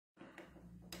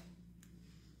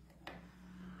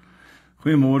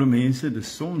Goeiemôre mense, dis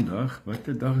Sondag.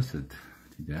 Watter dag is dit?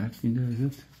 Die 13de is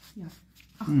dit? Ja,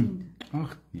 18de.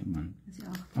 8, nee man. Dis die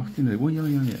 18de. O ja,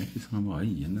 ek is nou maar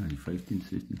hy, die 15,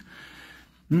 16.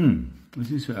 Dit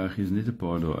is so erg, is net 'n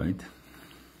paar dae uit.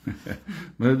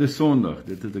 Maar dit is Sondag,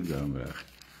 dit het ek dan reg.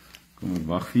 Kom ek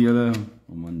wag vir julle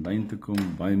om aan lyn te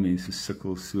kom. Baie mense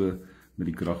sukkel so met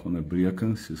die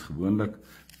kragonderbrekings, soos gewoonlik.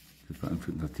 Dit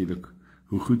beïnvloed natuurlik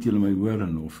hoe goed julle my hoor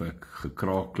en of ek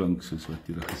gekraak klink soos wat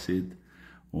julle gesê het.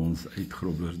 Ons uit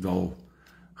Groblersdal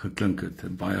geklink het.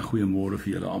 En baie goeiemôre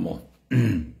vir julle almal.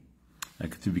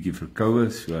 Ek het so 'n bietjie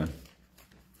verkoue, so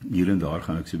hier en daar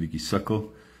gaan ek so 'n bietjie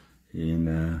sukkel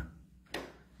en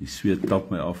die sweet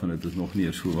tap my af en dit is nog nie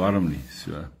eers so warm nie.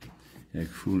 So ek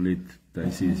voel net,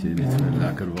 as jy net so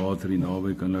lekker water hier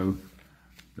naby kan hou,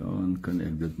 dan kan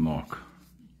ek dit maak.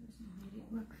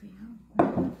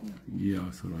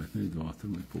 Ja, so right, net water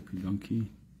my poppie,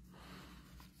 dankie.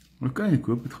 Ok, ek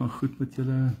hoop het gaan goed met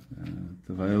julle,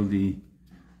 terwyl die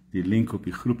link op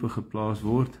die groepe geplaas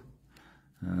word,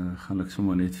 gaan ek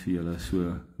sommer net vir julle so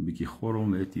 'n bietjie gorrel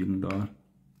net hier en daar.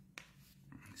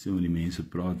 So many mense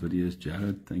praat wat is,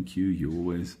 Jared, thank you, you're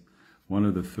always one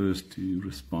of the first to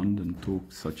respond and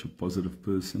talk, such a positive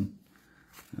person.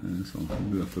 So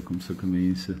ongelooflik om sulke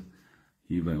mense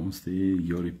hier by ons te hê,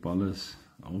 Jori Pallis,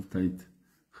 altyd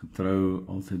getrou,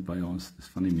 altyd by ons, dis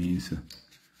van die mense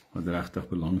wat regtig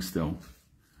belangstel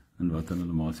in wat in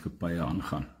hulle maatskappye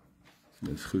aangaan. So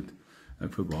dis goed.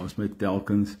 Ek verbaas my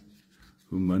telkens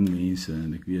hoe min mense,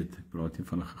 en ek weet, ek praat nie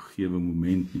van 'n gegewe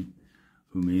moment nie,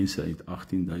 hoe mense uit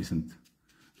 18.000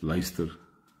 luister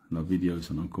na video's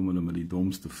en dan kom hulle met die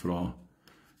domste vrae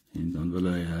en dan wil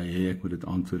hy ek moet dit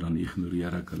antwoord, dan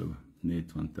ignoreer ek hulle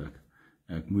net, want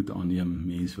ek moet aanneem,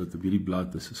 mense wat op hierdie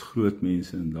blad is groot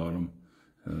mense en daarom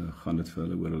gaan dit vir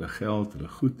hulle oor hulle geld, hulle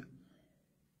goed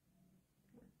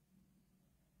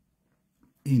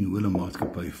en hoe hulle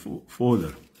maatskappy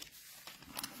vorder.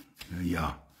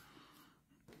 Ja,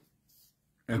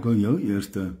 ek wil jou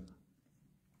eerste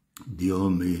deel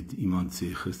met iemand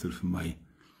sê gister vir my,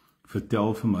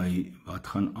 vertel vir my wat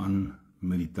gaan aan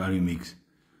met die Tarimix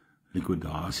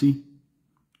likwidasie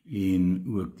en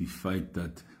ook die feit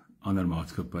dat ander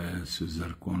maatskappye soos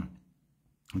Zircon,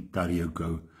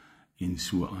 Tarioco en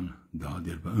so aan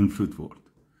daardeur beïnvloed word.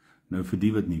 Nou vir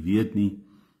die wat nie weet nie,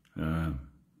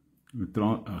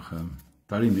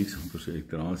 Tarimix, om te sê ek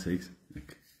Transex,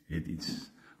 ek het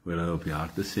iets oor hulle op die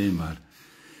hart te sê, maar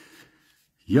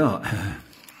ja,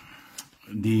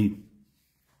 die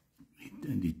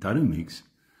Tarimix,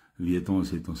 weet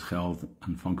ons, het ons geld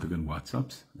aanvanklik in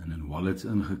WhatsApps en in wallets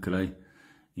ingekry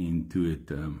en toe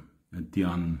het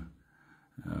Tian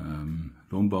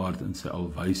Lombard in sy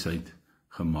alwysheid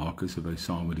gemaak is, hy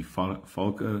saam met die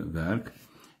valke werk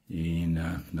en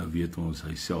nou weet ons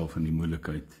hy self in die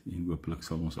moeilikheid en hopelik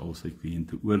sal ons al sy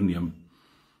kliënte oorneem,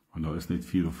 want daar is net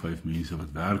 4 of 5 mense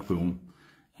wat werk by hom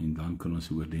en dan kan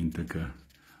ons 'n ordentlike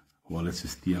wallet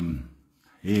systeem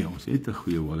hê. Ons het 'n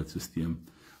goeie wallet systeem,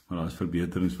 maar daar is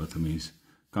verbeterings wat 'n mens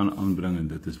kan aanbring en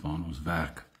dit is waaraan ons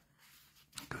werk.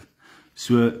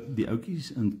 So die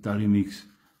ouetjies in Tarimix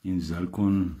en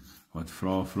Zircon wat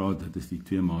vra, dit is die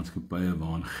 2 maatskappye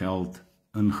waaraan geld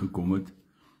ingekom het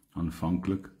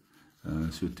aanvanklik,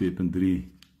 so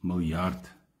 2.3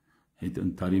 miljard het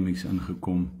in Tarimix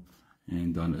ingekom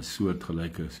en dan 'n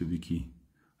soortgelyke so bietjie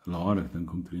laer, ek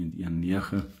dink omtrent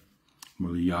 1.9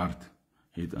 miljard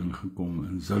het ingekom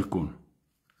in Zircon.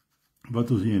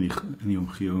 Wat ons hier in die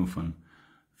omgewing van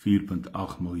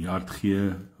 4.8 miljard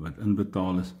gee wat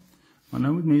inbetaal is. Maar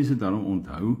nou moet mense daarom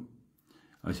onthou,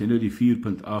 as jy nou die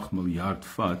 4.8 miljard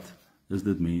vat, is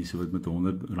dit mense wat met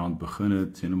R100 begin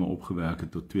het, sê nou maar opgewerk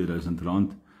het tot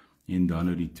R2000 en dan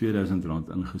nou die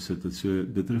R2000 ingesit het. So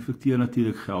dit reflekteer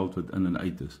natuurlik geld wat in en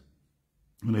uit is.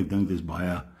 En ek dink dis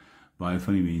baie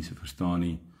van die mense verstaan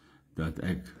nie dat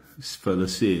ek vir hulle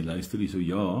sê, luister hier so,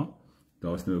 ja,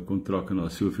 daar is nou 'n kontrak en daar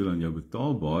is soveel aan jou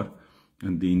betaalbaar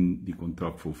indien die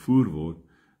kontrak volvoer word,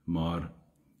 maar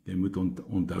jy moet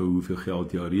onthou hoeveel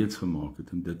geld jy reeds gemaak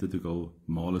het en dit het ek al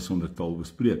male sonder tal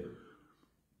bespreek.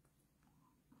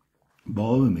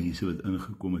 Behalwe mense wat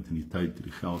ingekom het in die tyd toe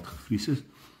die geld gevries is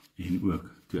en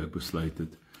ook toe ek besluit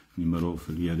het in die middel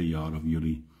verlede jaar of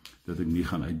Julie dat ek nie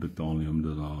gaan uitbetaal nie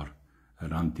omdat daar 'n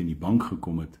rand in die bank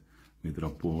gekom het met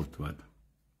rapport wat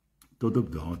tot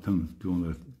op datum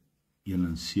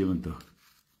 271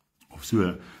 of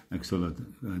so, ek sal dat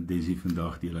Desi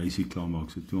vandag die lysie klaarmaak,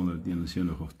 so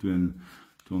 271 of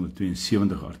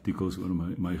 272 artikels oor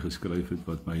my geskryf het,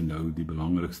 wat my nou die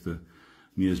belangrikste,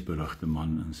 mees berigte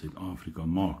man in Suid-Afrika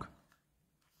maak.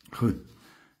 Goed,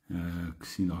 ek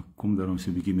sien, daar kom daarom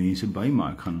so 'n bietjie mense by,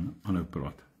 maar ek gaan aanhou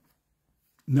praat.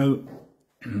 Nou,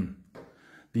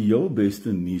 die heel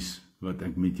beste nuus wat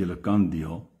ek met julle kan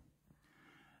deel,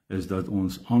 is dat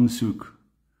ons aansoek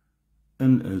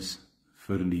in is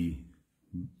vir die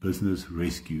business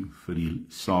rescue, vir die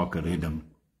sake redding.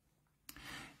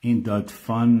 En dat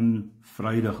van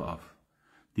Vrydag af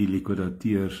die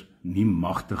likwidateurs nie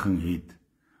magtiging het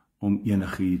om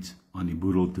enigiets aan die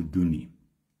boedel te doen nie.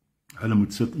 Hulle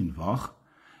moet sit en wag,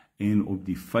 en op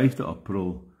die 5de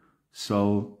April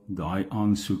sal daai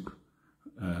aansoek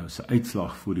sy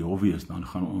uitslag voor die hof wees, dan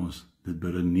gaan ons dit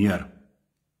beredeneer.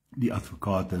 Die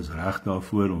advokate is reg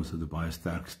daarvoor, ons het 'n baie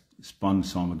sterk span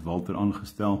saam met Walter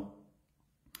aangestel.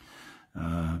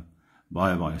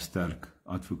 Baie sterk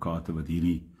advokate wat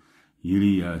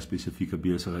hierdie spesifieke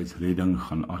besigheidsredding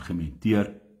gaan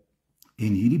argumenteer.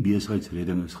 En hierdie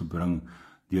besigheidsredding is gebring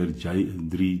deur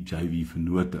 3 JV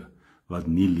vennote wat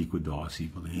nie likwidasie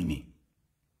wil hê nie.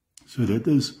 So dit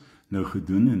is nou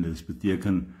gedoen, en dit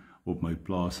beteken op my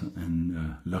plaas in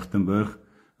Liebenberg,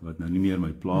 wat nou nie meer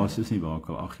my plaas is nie, waar ek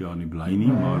al 8 jaar nie bly nie,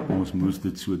 maar ons moes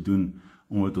dit so doen,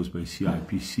 omdat ons by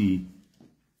CIPC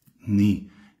nie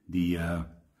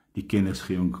die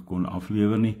kennisgewing kon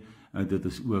aflewer nie. Dit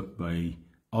is ook by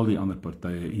al die ander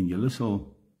partye, en julle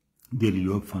sal deur die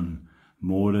loop van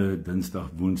môre,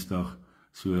 Dinsdag, Woensdag,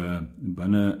 so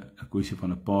binne 'n kwessie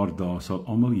van 'n paar dae sal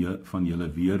almal van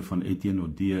julle weer van Etienne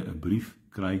Odee 'n brief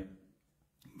kry,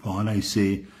 waarin hy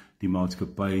sê die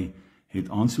maatskappy het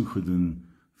aansoek gedoen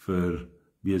vir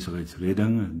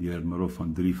besigheidsredding deur middel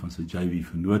van 3 van sy JV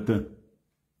vennote,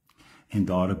 en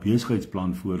daar 'n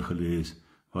besigheidsplan voorgelê is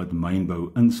wat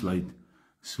mynbou insluit,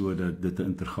 sodat dit 'n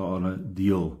integrale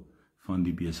deel van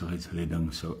die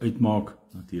besigheidsredding sou uitmaak.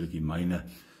 Natuurlik die myne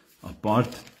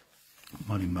apart,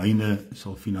 maar die myne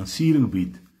sal finansiering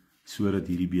bied sodat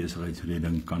hierdie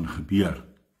besigheidsredding kan gebeur.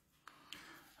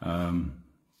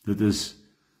 Dit is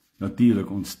natuurlik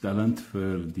ontstellend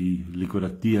vir die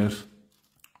likwidateurs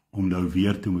om nou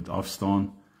weer te moet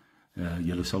afstaan.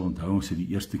 Julle sal onthou, ons het die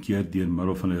eerste keer deur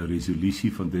middel van 'n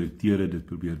resolusie van direkteure dit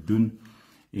probeer doen,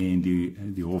 en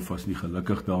die hof was nie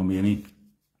gelukkig daarmee nie.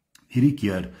 Hierdie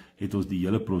keer het ons die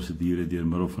hele prosedure deur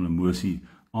middel van 'n mosie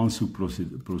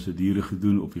aansoekprosedure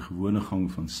gedoen op die gewone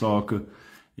gang van sake,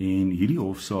 en hierdie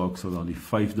hofsaak sal dan die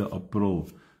 5de April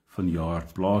vanjaar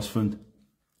plaasvind,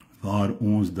 waar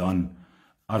ons dan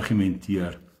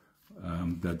argumenteer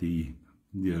dat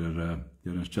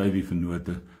deur ons JV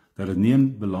vennote, dat dit nie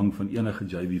in belang van enige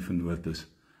JV vennote is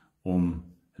om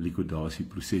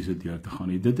likwidasieprosesse deur te gaan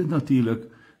nie. Dit het natuurlik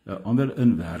 'n ander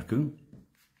inwerking,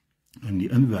 en die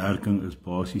inwerking is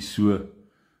basies so,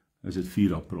 is dit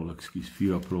 4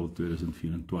 April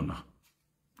 2024.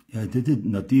 Ja, dit het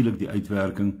natuurlik die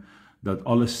uitwerking dat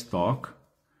alles staak,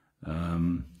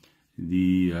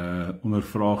 die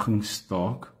ondervraging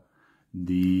staak,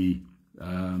 die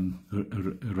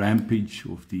rampage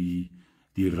of die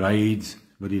raids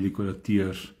wat die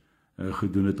likwidateurs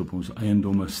gedoen het op ons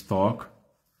eiendomme staak,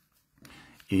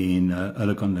 en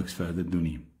hulle kan niks verder doen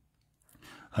nie.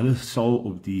 Hulle sal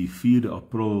op die 4de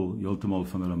April heeltemal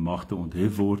van hulle magte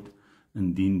onthef word,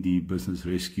 indien die business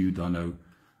rescue dan nou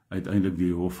uiteindelik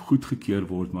die hof goedgekeur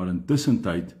word, maar intussen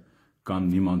tyd kan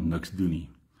niemand niks doen nie.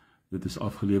 Dit is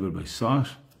afgelewer by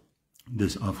SARS, dit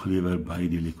is afgelewer by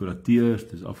die likwidateurs,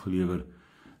 dit is afgelewer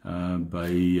by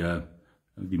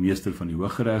die meester van die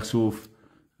Hooggeregshof,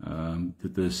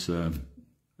 dit is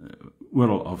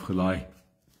oral afgelaai.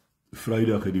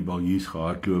 Vrydag het die baljies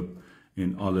gehardloop,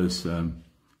 en alles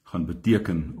gaan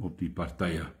beteken op die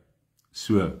partye.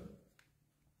 So,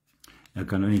 ek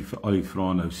kan nou nie vir al die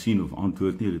vrae nou sien of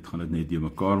antwoord nie, dit gaan dit net deur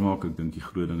mekaar maak. Ek dink die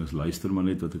groot ding is luister maar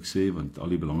net wat ek sê, want al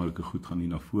die belangrike goed gaan nie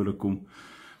na vore kom.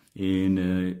 En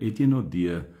Etienne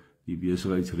Odee, die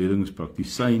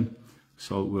besigheidsreddingspraktisyn,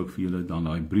 sal ook vir julle dan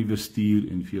daai briewe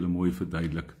stuur en vir julle mooi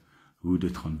verduidelik hoe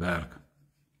dit gaan werk.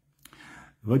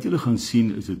 Wat julle gaan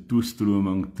sien is 'n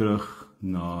toestroming terug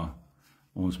na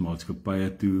ons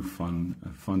maatskappye toe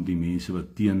van die mense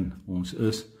wat teen ons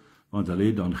is, want hulle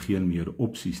het dan geen meer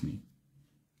opsies nie.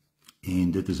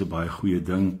 En dit is 'n baie goeie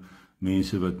ding.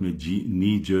 Mense wat met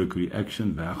knee-jerk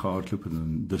reaction weggehardloop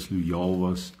en disloyaal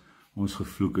was, ons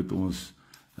gevloek het, ons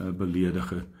beledig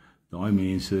het. Daai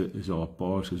mense is al 'n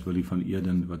paar, soos Willie van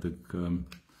Eden, wat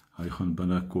hy gaan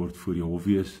binnekort voor die hof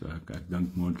wees. Ek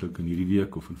dink moontlik in hierdie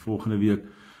week of in volgende week.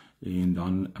 En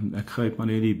dan, ek gryp maar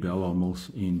net die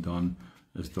belhamels, en dan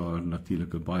is daar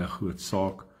natuurlik 'n baie groot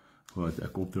saak wat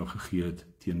ek opdrag gegee het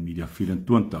teen Media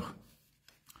 24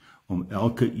 om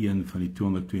elke een van die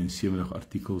 272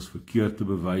 artikels verkeerd te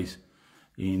bewys,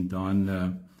 en dan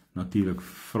natuurlik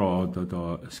vra dat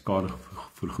daar 'n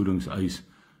skadevergoedingseis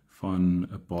van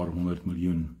 'n paar 100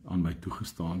 miljoen aan my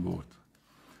toegestaan word.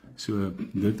 So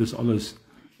dit is alles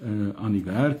aan die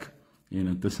werk en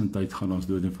intussen tyd gaan ons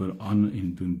dood en voor aan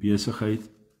en doen besigheid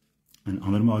in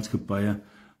ander maatskappye,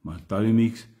 maar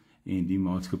Talimix en die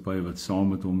maatskappye wat saam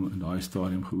met hom in daai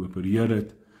stadium geopereer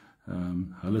het,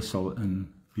 hulle sal in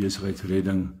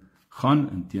besigheidsredding gaan,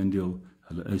 inteendeel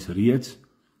hulle is reeds,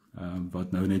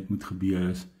 wat nou net moet gebeur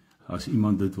is, as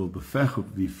iemand dit wil beveg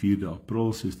op die 4de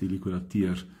April, soos die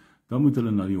likwidateurs, dan moet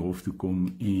hulle na die hof toe kom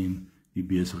en die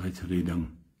besigheidsredding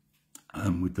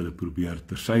moet hulle probeer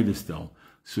tersyde stel,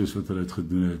 soos wat hulle het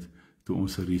gedoen het, toe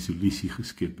ons 'n resolusie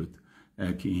geskep het.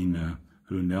 Ek en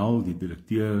Ronel, die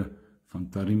direkteur van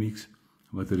Tarimix,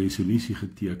 wat 'n resolusie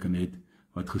geteken het,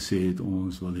 wat gesê het,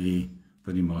 ons wil hê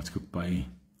dat die maatskappy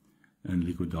in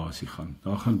likwidasie gaan.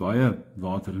 Daar gaan baie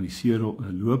water in die see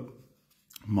loop,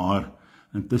 maar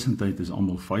intussen tyd is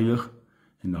almal veilig,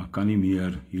 en daar kan nie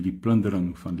meer hierdie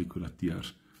plundering van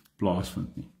likwidateurs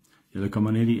plaasvind nie. Julle kan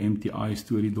maar net die MTI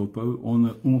storie dophou.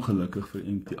 Ongelukkig vir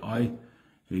MTI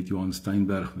het Johan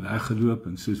Steinberg weggeloop,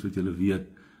 en soos wat julle weet,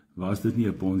 was dit nie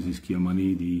 'n Ponzi skema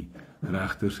nie. Die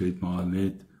regters het maar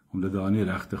net, omdat daar nie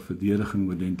regtig verdediging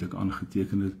oordentlik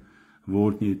aangeteken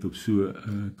word nie, tot so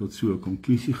 'n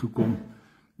konklusie gekom.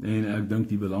 En ek dink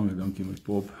die belang, dankie my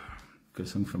pop,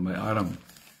 kussing van my arm.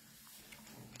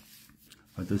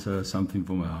 Wat is something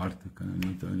for my heart, ek kan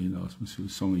net ou nie, daar is my so 'n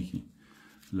songetjie.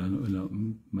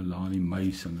 Melanie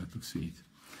May sing het of zoiets.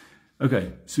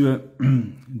 Okay, so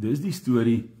dis die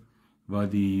storie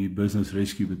wat die business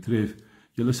rescue betref.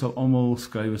 Julle sal almal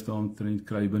skrywers daaromtrent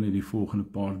kry binne die volgende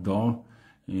paar dae,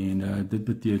 en dit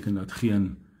beteken dat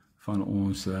geen van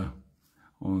ons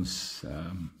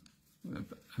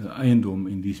eiendom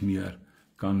en dies meer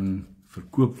kan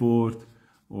verkoop word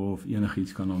of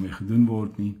enigiets kan daarmee gedoen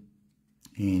word nie.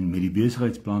 En met die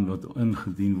besigheidsplan wat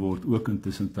ingedien word, ook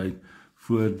intussen tyd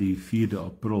voor die 4de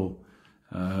April,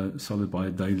 sal dit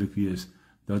baie duidelik wees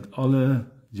dat alle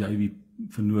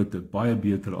JV-vennote baie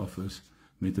beter af is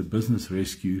met 'n business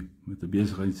rescue, met 'n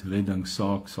besigheidsredding,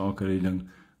 sakeredding,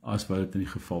 as wat dit in die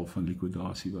geval van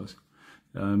likwidasie was.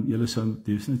 Julle sou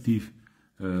definitief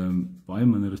baie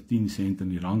minder as 10 sent in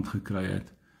die rand gekry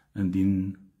het,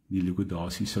 indien die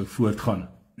likwidasie sou voortgaan.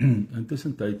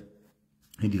 Intussen tyd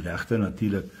het die regter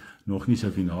natuurlik nog nie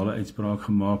sy finale uitspraak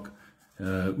gemaak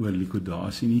oor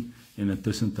likwidasie nie, en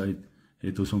intussen tyd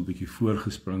het ons 'n bietjie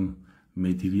voorgespring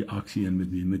met hierdie aksie en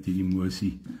met hierdie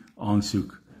mosie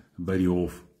aansoek by die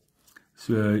hof.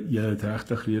 So jy het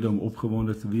regtig rede om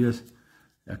opgewonde te wees.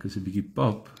 Ek is 'n bietjie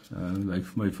pap, lyk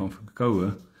vir my van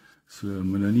verkoue, so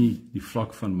moet nou nie die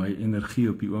vlak van my energie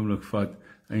op die oomblik vat.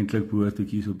 Eintlik behoort ek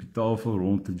hier op die tafel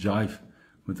rond te jive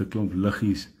met 'n klomp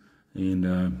liggies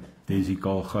en Daisy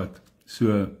Kaalgat.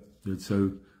 So dit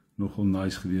sou nogal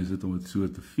nice gewees het om dit so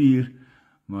te vier,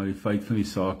 maar die feit van die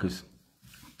saak is,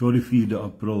 tot die 4de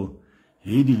April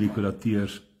het die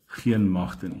likwidateurs geen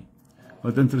magte nie.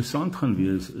 Wat interessant gaan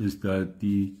wees is dat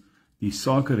die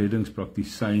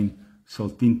sakereddingspraktisyn sal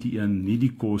 10-1 nie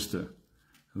die koste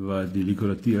wat die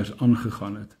likwidateurs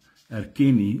aangegaan het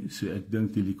erken nie, so ek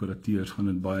dink die likwidateurs gaan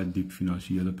in baie diep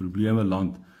finansiële probleme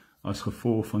land as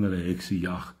gevolg van hulle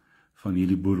heksejag van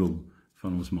hierdie boedel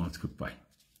van ons maatskappy.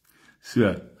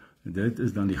 So, dit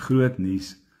is dan die groot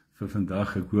nuus vir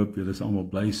vandag. Ek hoop julle is almal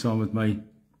bly saam met my.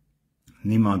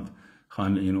 Niemand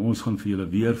gaan, en ons gaan vir julle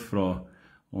weer vra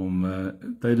om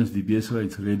tydens die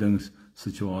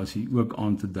besigheidsreddingssituasie ook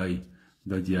aan te dui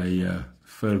dat jy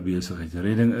vir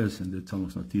besigheidsredding is, en dit sal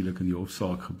ons natuurlik in die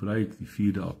hofsaak gebruik, die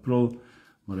 4de April,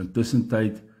 maar intussen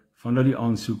tyd, vandat die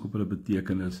aansoek op hulle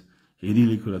betekenis, het die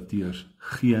likwidateurs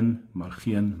geen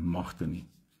magte nie.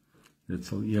 Dit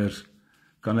sal eers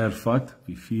kan hervat,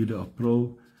 die 4de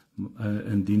April,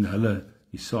 indien hulle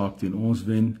die saak teen ons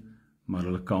wen, maar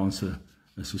hulle kanse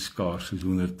is so skaars soos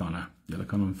hoendertande. Julle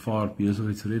kan aanvaar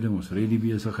besigheidsredding, ons red die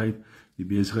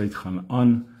besigheid gaan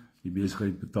aan, die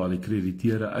besigheid betaal die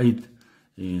krediteure uit,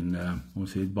 en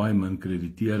ons het baie min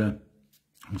krediteure.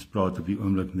 Ons praat op die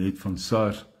oomblik net van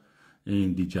SARS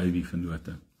en die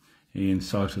JV-vennote. En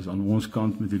SARS is aan ons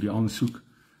kant met hierdie aansoek,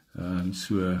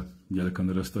 so julle kan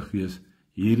rustig wees.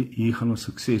 Hier gaan ons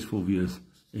suksesvol wees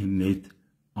en net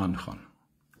aangaan.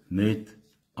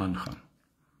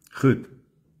 Goed.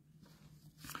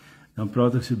 Dan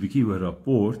praat ek so 'n bietjie oor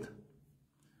rapport,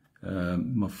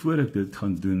 maar voor ek dit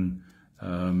gaan doen,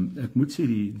 ek moet sê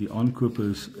die aankope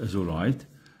is alright,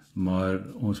 maar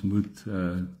ons moet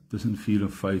tussen 4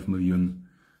 en 5 miljoen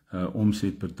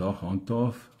omset per dag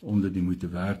handhaaf, om dit die moeite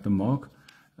werd te maak.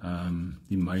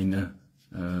 Die myne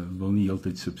wil nie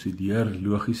heeltyd subsidieer,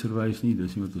 logischerwys nie,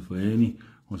 dis nie wat ons wil hê nie.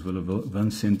 Ons wil 'n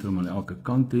winsentrum aan elke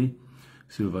kant hê.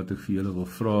 So wat ek vir julle wil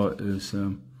vra is,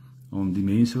 om die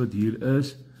mense wat hier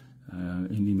is,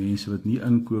 En die mense wat nie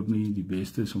inkoop nie, die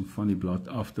beste is om van die blad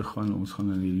af te gaan. Ons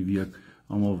gaan in hierdie week,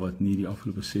 almal wat nie die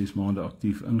afgelope 6 maande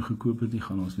aktief ingekoop het nie,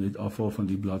 gaan ons net afval van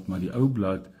die blad, maar die ou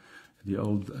blad, die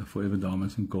old Forever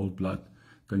Diamonds and Gold blad,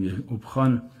 kan jy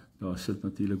opgaan. Daar sit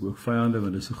natuurlik ook vyande,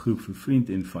 want dit is 'n groep vir vriend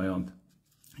en vyand.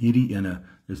 Hierdie ene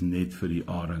is net vir die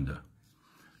arende.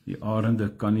 Die arende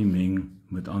kan nie meng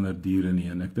met ander diere nie,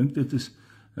 en ek dink dit is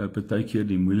partykeer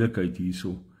die moeilikheid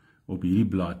hierso op hierdie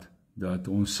blad, dat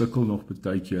ons sukkel nog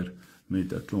partykeer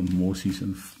met 'n klomp mossies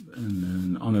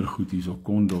en ander goed hierso,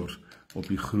 kondors op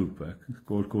die groep.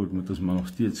 Kort moet ons maar nog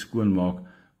steeds skoonmaak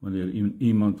wanneer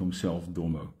iemand homself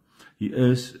dom hou. Hier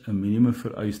is 'n minimum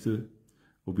vereiste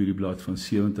op hierdie blad van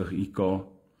 70 IK.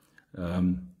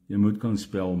 Jy moet kan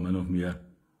spel min of meer.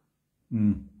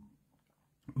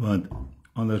 Want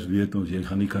anders weet ons, jy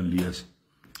gaan nie kan lees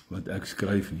wat ek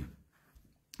skryf nie.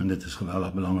 En dit is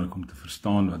geweldig belangrik om te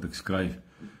verstaan wat ek skryf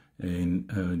en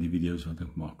die video's wat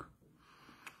ek maak.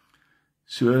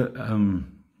 So,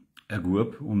 ek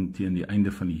hoop om teen die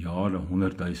einde van die jaar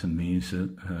 100,000 mense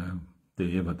te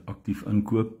hê wat aktief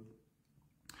inkoop.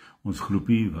 Ons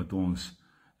groepie wat ons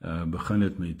begin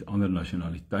het met ander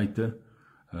nasionaliteite,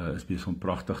 is besig om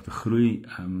pragtig te groei.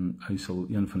 Hy sal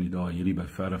een van die dae hierdie by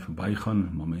verre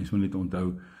verbygaan, maar mense moet net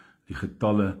onthou, die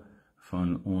getalle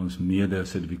van ons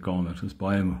mede-Suid-Afrikaners is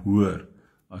baie hoër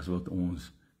as wat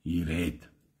ons hier het.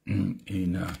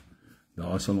 En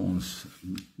daar sal ons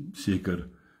seker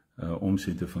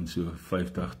omsette van so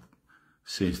 50,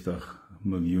 60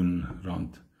 miljoen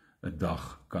rand 'n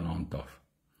dag kan handhaaf.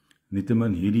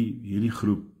 Nietemin hierdie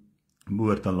groep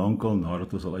behoort al lankal,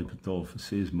 nadat ons al uitbetaal vir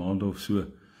 6 maande of so,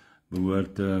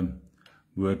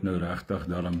 behoort nou regtig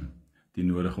daarom die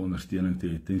nodige ondersteuning te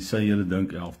hê. Tensy julle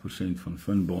dink 11% van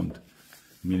Finbond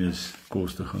minus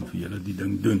koste gaan vir julle die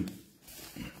ding doen.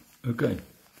 OK.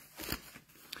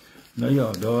 Nou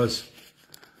ja, daar's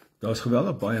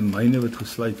geweldig baie myne wat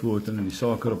gesluit word, en in die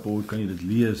sakerapport kan jy dit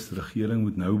lees. Die regering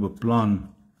moet nou beplan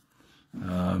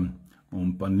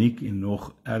om paniek en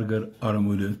nog erger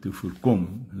armoede te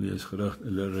voorkom. Lees gerug,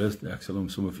 ek sal hom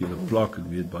sommer vir julle plak. Ek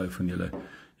weet baie van julle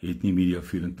het nie Media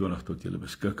 24 tot julle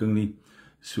beskikking nie.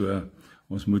 So,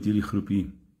 ons moet hierdie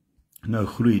groepie nou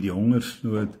groei. Die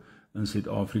hongersnood in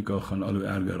Suid-Afrika gaan al hoe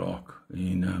erger raak.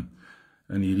 En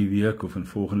in hierdie week of in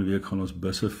volgende week gaan ons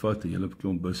busse vat, 'n hele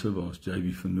klomp busse waar ons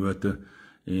JV vennote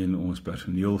en ons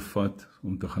personeel vat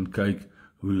om te gaan kyk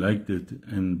hoe lyk dit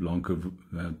in blanke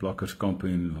plakkerskampe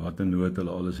en wat 'n nood hulle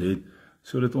alles het,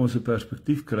 sodat ons 'n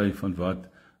perspektief kry van wat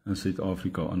in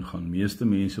Suid-Afrika aangaan. Meeste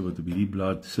mense wat op hierdie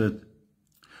blad sit,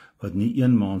 wat nie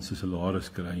 1 maand se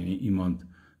salaris kry nie, iemand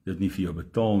dit nie vir jou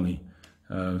betaal nie,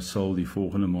 sal die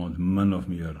volgende maand min of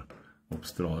meer op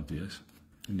straat wees.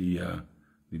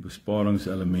 Die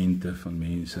besparingselemente van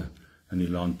mense in die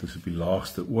land is op die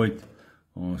laagste ooit.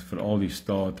 Ons, veral die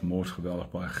staat, mors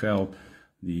geweldig baie geld.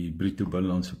 Die bruto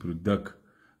binnelandse produk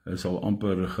is al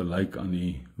amper gelyk aan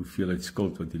die hoeveelheid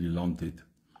skuld wat hierdie land het.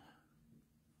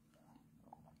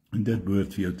 En dit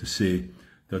behoort vir jou te sê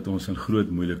dat ons in groot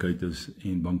moeilikheid is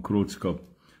en bankrotskap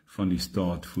van die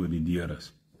staat voor die deur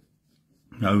is.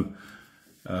 Nou,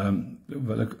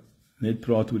 wil ek net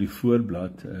praat oor die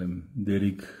voorblad.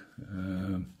 Derek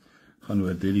gaan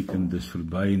oor Derek en dis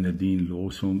verby. Nadine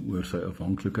los hom oor sy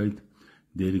afhanklikheid.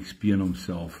 Derek speen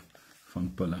homself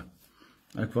van pille.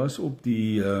 Ek was op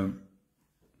die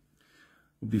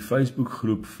Facebook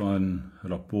groep van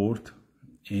Rapport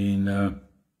en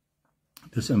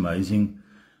dis amazing.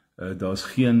 Daar's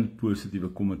geen positiewe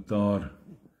kommentaar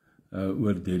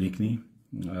oor Derek nie.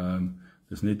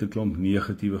 Dis net 'n klomp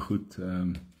negatiewe goed.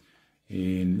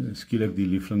 En skielik die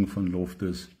liefling van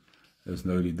Loftus is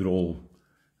nou die drol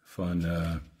van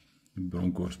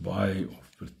Bronkhorst Bay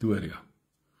of Pretoria.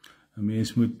 'n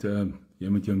Mens moet, jy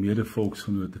moet jou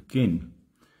mede-volksgenote ken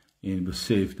en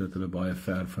besef dat hulle baie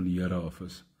ver van die Here af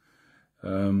is.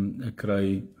 Ek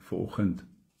kry vanoggend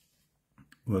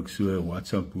ook so 'n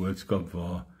WhatsApp boodskap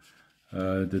waar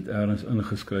dit ergens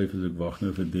ingeskryf is. Ek wag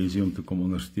nou vir Desi om te kom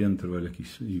ondersteun terwyl ek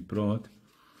hier praat.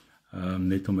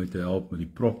 Net om my te help met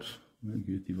die props. Ek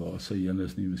weet nie waar sy heen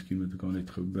is nie, miskien moet ek haar net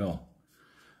gou bel.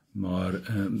 Maar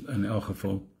in elk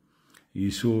geval,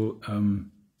 hierso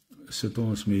sit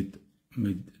ons met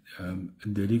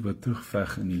Derek wat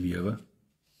terugveg in die lewe.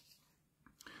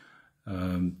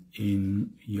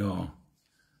 En ja,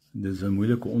 dit is 'n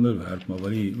moeilike onderwerp, maar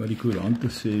wat die koerante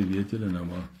sê, weet julle nou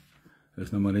maar,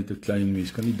 is nou maar net 'n klein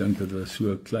mens. Kan nie dink dat hulle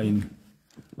so 'n klein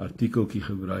artikeltjie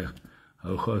gebruik.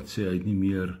 Hougaard sê hy het nie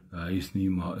meer 'n huis nie,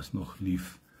 maar is nog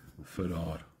lief vir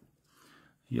haar.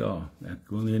 Ja, ek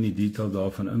wil nie in die detail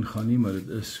daarvan ingaan nie, maar dit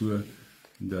is so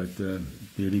dat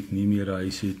Derek nie meer 'n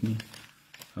huis het nie.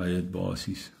 Hy het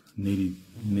basies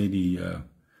net die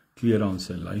klere aan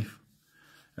sy lyf.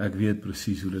 Ek weet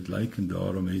presies hoe dit lyk en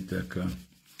daarom het ek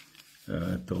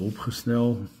te hulp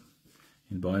gesnel.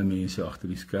 En baie mense agter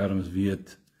die skerms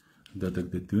weet dat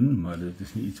ek dit doen, maar dit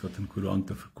is nie iets wat in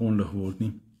koerante verkondig word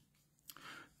nie.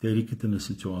 Derek het in 'n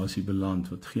situasie beland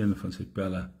wat geen van sy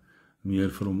pelle meer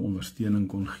vir hom ondersteuning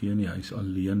kon gee nie. Hy is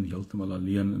alleen, heeltemal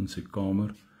alleen in sy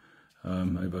kamer.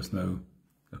 Hy was nou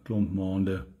 'n klomp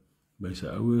maande by sy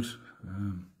ouers,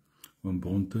 oom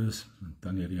Bontes en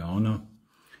tannie Rihanna.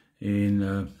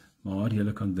 En maar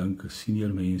jy kan dink,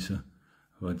 senior mense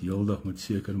wat heeldag moet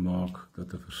seker maak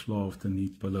dat 'n verslaafde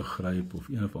nie pille gryp of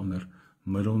een of ander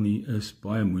middel nie, is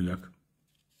baie moeilik.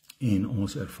 En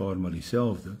ons ervaar maar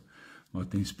dieselfde, maar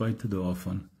ten spyte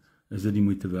daarvan is dit die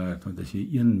moeite werd, want as jy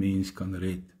een mens kan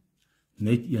red,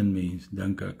 net een mens,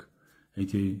 dink ek,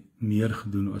 het jy meer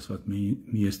gedoen as wat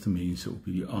meeste mense op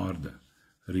hierdie aarde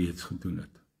reeds gedoen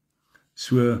het.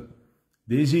 So,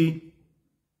 Desi,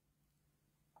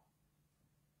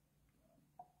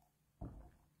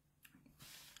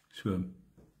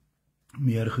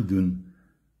 meer gedoen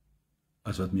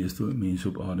as wat meeste mense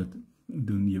op aarde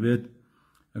doen. Jy weet,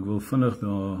 ek wil vinnig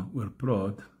daaroor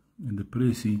praat, en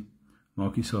depressie,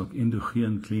 maak nie saak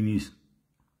endogeen, klinies,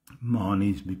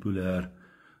 manies, bipolêr,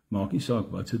 maak nie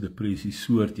saak wat se depressie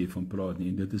soort jy van praat nie,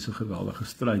 en dit is 'n geweldige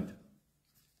stryd.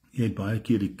 Jy het baie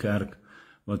keer die kerk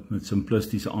wat met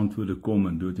simplistiese antwoorde kom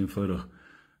en dood eenvoudig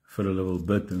vir hulle wil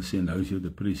bid en sê, nou is jou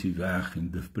depressie weg,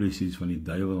 en depressie is van die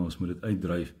duiwel, ons moet dit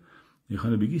uitdryf. Jy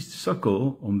gaan 'n bietjie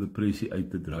sukkel om depressie uit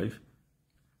te dryf,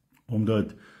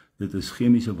 omdat dit is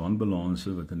chemiese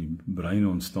wanbalanse wat in die brein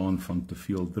ontstaan van te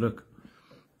veel druk.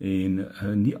 En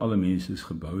nie alle mense is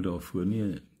gebou daarvoor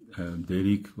nie.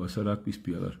 Derek was 'n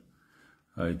rugbyspeler.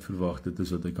 Hy het verwag dit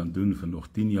is wat hy kan doen vir nog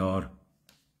 10 jaar.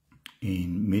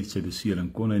 En met sy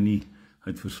besering kon hy nie.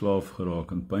 Hy het verslaaf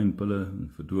geraak aan pynpille en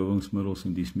verdowingsmiddels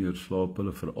en dies meer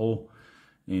slaappille veral.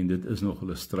 En dit is nog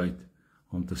 'n stryd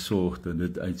om te sorg dat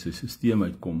dit uit sy stelsel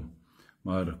uitkom.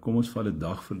 Maar kom ons vat dit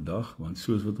dag vir dag, want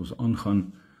soos wat ons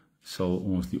aangaan, sal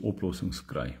ons die oplossings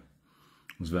kry.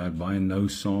 Ons werk baie nou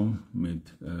saam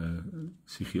met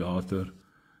psigiater,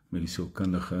 met die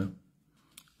sielkundige,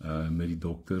 met die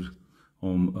dokter,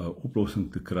 om 'n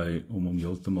oplossing te kry, om hom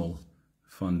heeltemal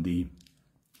van die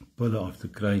pille af te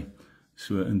kry.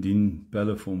 So indien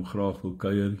pille vir hom graag wil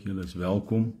kuier, julle is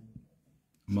welkom,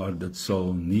 maar dit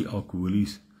sal nie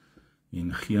alkoholies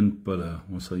en geen pille,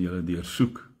 ons sal julle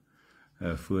deursoek,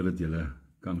 voordat julle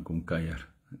kan kom kuier.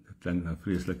 Dit klink nou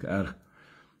vreeslik erg.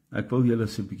 Ek wil julle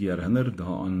so 'n bietjie herinner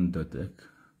daaraan dat ek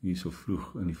hier so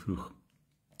vroeg in die vroeg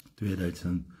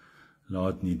 2000,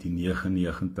 laat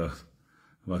 1999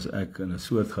 was ek in 'n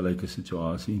soortgelyke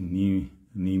situasie,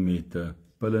 nie met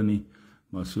pille nie,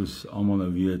 maar soos almal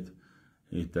nou weet,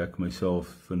 het ek myself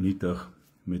vernietig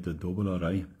met 'n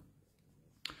dobbelary.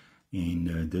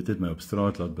 En dit het my op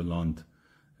straat laat beland.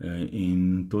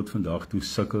 En tot vandag toe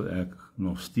sukkel ek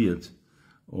nog steeds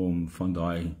om van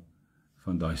daai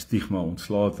stigma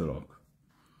ontslae te raak.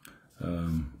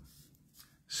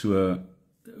 So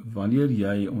wanneer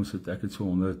jy, ek het so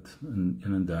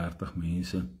 131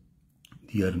 mense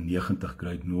deur 90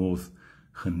 Great North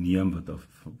geneem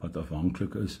wat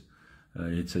afhanklik is,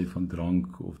 het sy van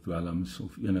drank of dwelms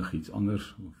of enigiets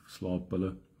anders of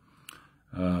slaappille.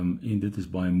 En dit is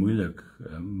baie moeilik.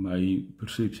 My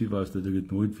persepsie was dat ek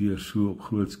dit nooit weer so op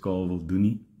groot skaal wil doen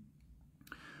nie.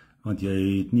 Want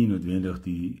jy het nie noodwendig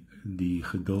die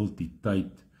geduld, die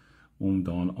tyd om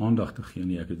daaraan aandag te gee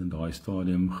nie. Ek het in daai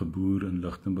stadium geboer in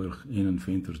Liebenberg en in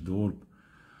Ventersdorp.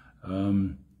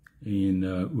 En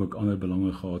ook ander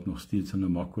belange gehad nog steeds in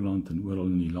Namakoland en oral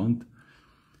in die land.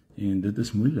 En dit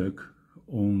is moeilik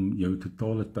om jou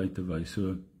totale tyd te wys.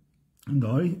 So in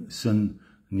daai sin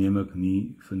neem ek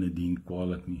nie vir Nadine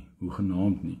kwaadlik nie,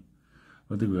 hoegenaamd nie.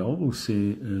 Wat ek wel wil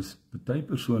sê is, party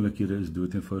persoonlikhede is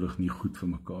dood eenvoudig nie goed vir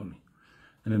mekaar nie.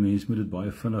 En 'n mens moet dit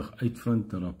baie vinnig uitvind,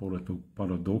 dat daar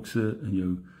paradokse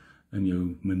in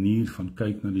jou manier van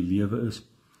kyk na die lewe is.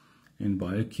 En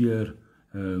baie keer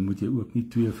moet jy ook nie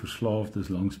twee verslaafdes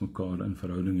langs mekaar in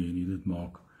verhouding hê nie. Dit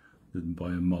maak dit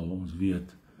baie mal. Ons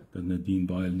weet dat Nadine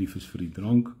baie lief is vir die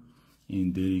drank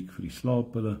en Derek vir die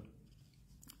slaappille.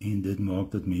 En dit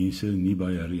maak dat mense nie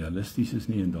baie realisties is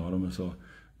nie, en daarom is daar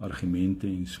argumente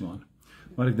en so aan.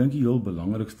 Maar ek dink die heel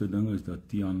belangrikste ding is dat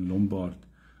Tiaan Lombard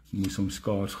moes hom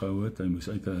skaars gehou het, hy moes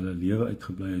uit hulle lewe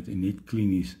uitgebly het en net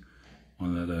klinies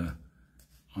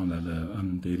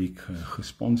aan Derek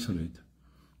gesponsor het.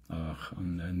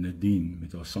 Aan Nadine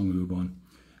met haar sangloopbaan.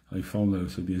 Hy val nou,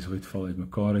 sy besigheid val uit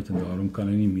mekaar uit, en daarom kan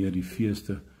hy nie meer die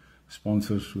feeste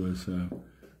sponsors soos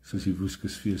soos die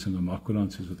Woeskusfees in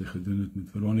Namakoland, soos wat hy gedoen het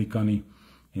met Veronica nie,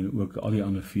 en ook al die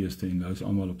ander feeste, en nou is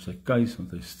almal op sy keus,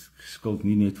 want hy skuld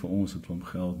nie net vir ons 'n klomp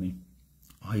geld nie.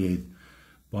 Hy het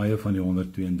baie van die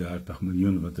 132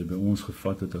 miljoen wat hy by ons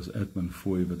gevat het as admin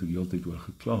fooi, wat ek heeltyd oor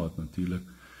gekla het natuurlik,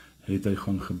 het hy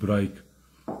gaan gebruik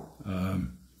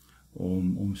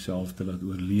om homself te laat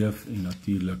oorleef en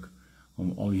natuurlik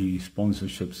om al hierdie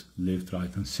sponsorships left,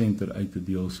 right en center uit te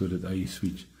deel sodat hy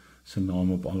switch sy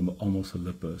naam op almal se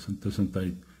lippe is.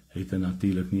 Intussentyd het hy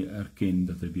natuurlik nie erken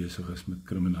dat hy besig is met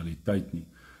kriminaliteit nie.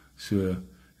 So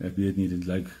ek weet nie, dit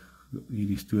lyk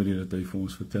hierdie storie dat hy vir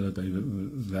ons vertel dat hy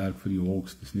werk vir die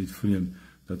Hawks, dis net vreemd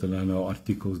dat hulle nou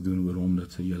artikels doen oor hom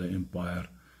dat sy hele empire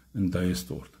in duie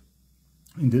stort.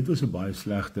 En dit was 'n baie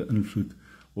slegte invloed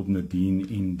op Nadine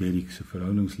en Derek se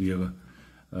verhoudingslewe.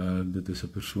 Dit is 'n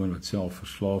persoon wat self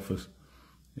verslaaf is.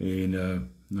 En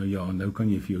nou ja, nou kan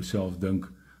jy vir jouself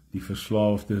dink, die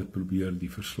verslaafde probeer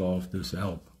die verslaafdes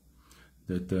help.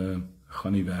 Dit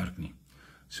gaan nie werk nie.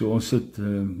 So ons sit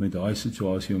met daai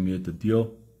situasie om mee te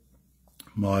deel.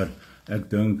 Maar ek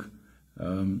dink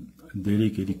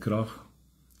Derek het die krag.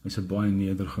 Hy's 'n baie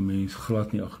nederige mens,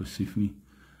 glad nie aggressief nie.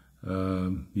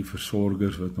 Die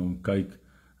versorgers wat hom kyk,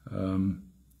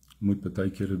 moet baie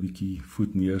keer 'n bietjie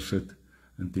voet neersit,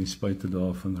 en ten spyte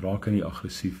daarvan raak hy nie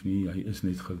aggressief nie. Hy is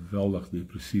net geweldig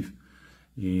depressief,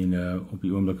 en op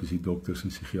die oomblik is die dokters en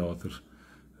psigiaters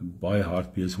baie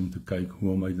hard besig om te kyk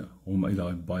hoe om uit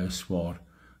daai baie swaar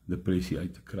depressie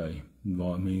uit te kry,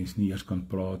 waar mens nie eers kan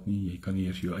praat nie, jy kan nie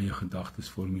eers jou eie gedagtes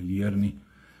formuleer nie,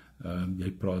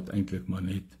 jy praat eintlik maar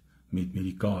net met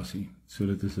medikasie. So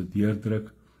dit is 'n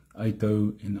deurdruk,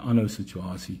 uithou en aanhou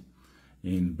situasie,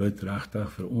 en bid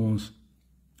regtig vir ons,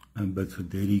 en bid vir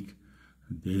Derek,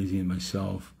 Daisy en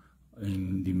myself,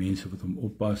 en die mense wat hom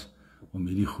oppas, om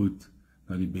hierdie goed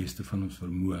na die beste van ons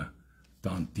vermoë te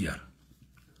hanteer.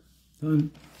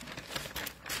 Dan,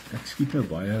 ek skiet nou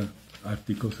baie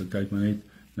artikels, ek kyk maar net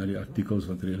na die artikels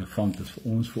wat relevant is vir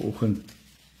ons vanoggend.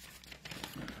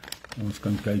 Ons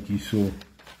kan kyk hierso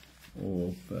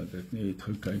op, ek het net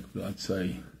gekyk,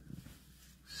 bladsy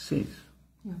 6.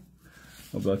 Ja.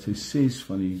 Op bladsy 6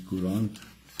 van die koerant,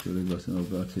 so dit was op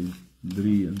bladsy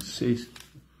 3 en 6,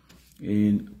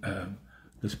 en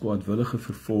dis kwaadwillige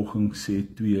vervolging,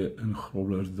 sê 2 in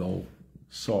Groblersdal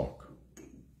saak.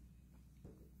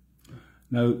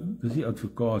 Nou, dis die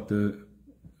advokate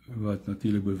wat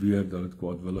natuurlik beweer dat dit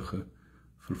kwaadwillige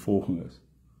vervolging is.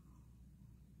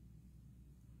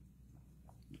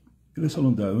 Julle sal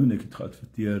onthou, en ek het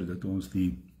geadverteer dat ons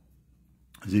die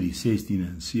 16de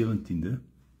en 17de,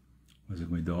 as ek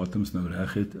my datums nou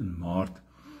reg het, in Maart,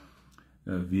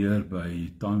 weer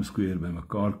by Times Square by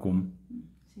mekaar kom,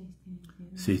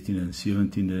 16de en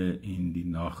 17de, en die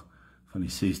nag van die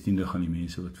 16de gaan die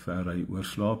mense wat ver ry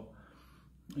oorslaap,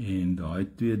 en daai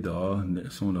 2 dae,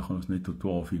 Sondag gaan ons net tot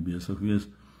 12 uur besig wees,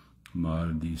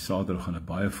 maar die Saterdag gaan 'n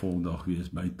baie vol dag wees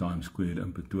by Times Square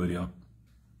in Pretoria,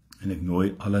 en ek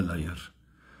nooi alle leiers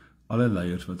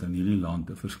wat in hierdie land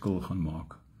 'n verskil gaan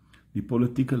maak. Die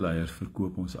politieke leiers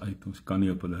verkoop ons uit, ons kan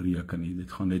nie op hulle reken nie,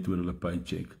 dit gaan net oor hulle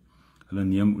paycheck. Hulle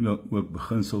neem ook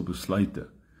beginselbesluite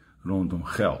rondom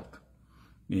geld,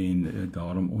 en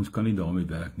daarom, ons kan nie daarmee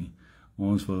werk nie.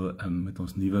 Ons wil met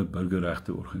ons nuwe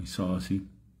burgerregte organisasie,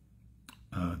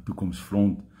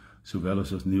 Toekomsfront, sowel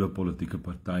as ons nuwe politieke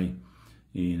party,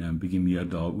 en 'n bietjie meer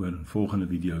daaroor in volgende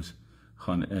video's,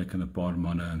 gaan ek en 'n paar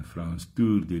manne en vrouens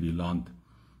toer deur die land,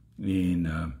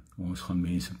 en ons gaan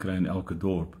mense kry in elke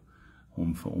dorp,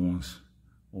 om vir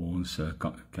ons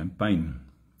campaign,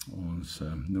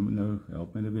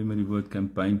 help my nou weer met die woord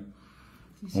campaign,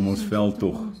 om ons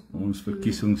veldtog, ons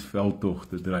verkiesingsveldtog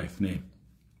te dryf, nee.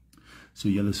 So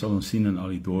julle sal ons sien in al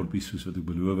die dorpies, soos wat ek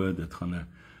beloof, dit gaan 'n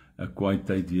kwaai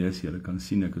tyd wees. Julle kan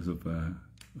sien, ek is op 'n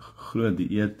groot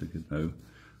dieet, ek het nou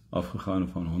afgegaan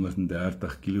van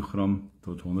 130 kg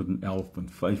tot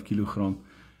 111,5 kg,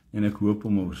 en ek hoop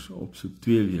om op so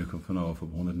 2 weke vanaf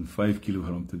op 105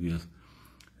 kg te wees,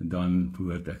 en dan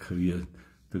behoort ek gereed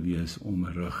te wees om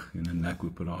 'n rug en 'n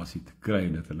nekoperasie te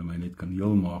kry, dat hulle my net kan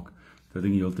heel maak, dat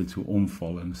ek nie heeltyd so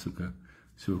omval en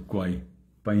so kwaai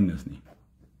pyn is nie.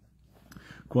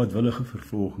 Kwaadwillige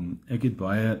vervolging. Ek het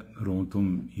baie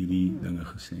rondom hierdie dinge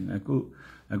gesê.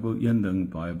 Ek wil een ding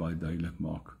baie duidelik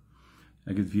maak.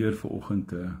 Ek het weer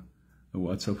vanoggend 'n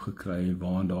WhatsApp gekry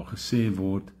waarin daar gesê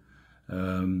word,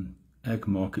 ek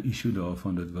maak 'n issue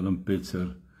daarvan dat Willem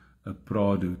Petzer 'n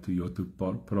Toyota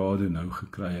Prado nou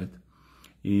gekry het,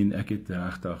 en ek het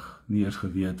regtig nie eers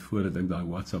geweet voordat ek daai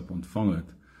WhatsApp ontvang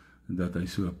het dat hy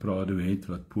so 'n Prado het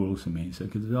wat Poolse mense.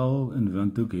 Ek het wel in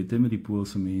Windhoek het hy met die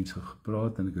Poolse mense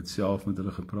gepraat en ek het self met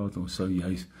hulle gepraat. Ons sou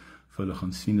juis vir hulle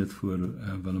gaan sien dit voor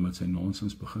Willem met sy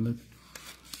nonsens begin het.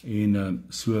 En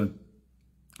so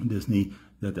dis nie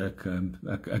dat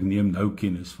ek neem nou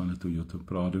kennis van 'n Toyota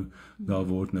Prado. Daar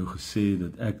word nou gesê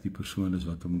dat ek die persoon is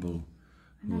wat hom wil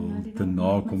te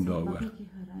nakom daaroor.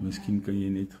 Miskien kan jy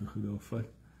net gou daar vat.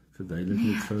 Verduidelik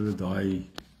net vir hulle daai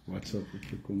WhatsApp wat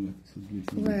gekom het, asseblief,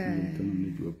 kan hom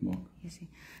net oopmaak.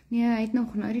 Nee, hy het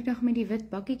nog nou die dag met die wit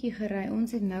bakkietjie gery.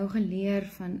 Ons het nou geleer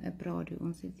van 'n Prado.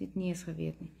 Ons het dit nie eens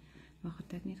geweet nie. Maar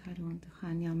goed, ek net gou rond te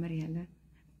gaan. Jammer julle.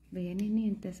 Wil jy nie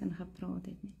intussen gepraat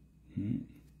het nie?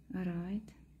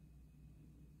 Alright.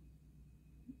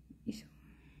 Is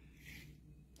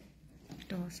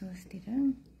daar so is die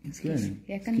ding.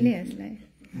 Jy kan lees, lê.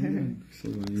 So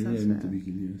jy moet 'n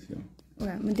bietjie lees, ja.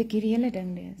 Moet ek hierdie hele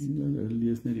ding lees?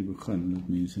 Lees net die begin, dat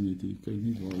mense net kyk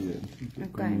nie waar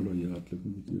jy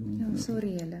is.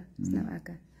 Sorry julle, is nou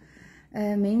ek.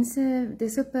 Mense,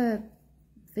 dis op 'n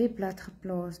webblad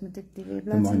geplaas, moet ek die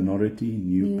webblad sien? Minority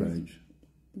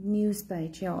News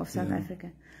page, ja, of South Africa.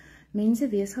 Mense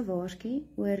wees gewaarsku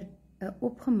oor 'n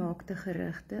opgemaakte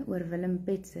gerugte oor Willem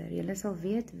Petzer. Julle sal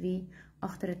weet wie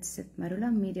agter dit sit. Marula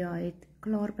Media het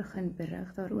klaar begin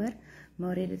berig daaroor,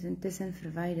 maar het dit intussen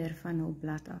verwyder van hul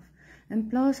blad af. In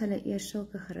plaas hulle eers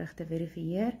sulke gerugte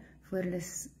verifieer, voor hulle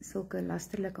sulke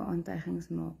lasterlike aantuigings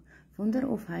maak. Wonder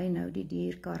of hy nou die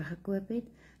dierkar gekoop het,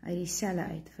 uit die selle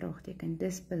uit, vraagteken,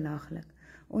 dis belaglik.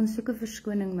 Ons soek 'n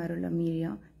verskoning, Marula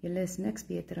Media, julle is niks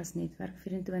beter as Netwerk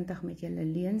 24 met julle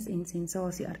leuns en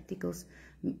sensasie artikels,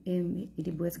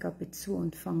 die boodskap het so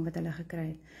ontvang wat hulle gekry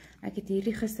het. Ek het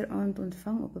hierdie gisteraand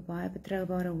ontvang op 'n baie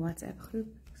betroubare WhatsApp groep,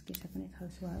 ekskuus ek net gou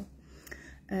so hou.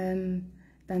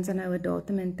 Dan is nou 'n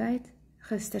datum en tyd,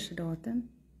 gister se datum,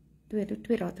 twee dae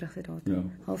terug se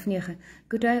datum, 8:30.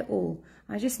 Good day all.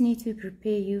 I just need to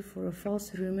prepare you for a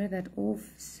false rumor that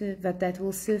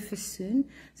will surface soon,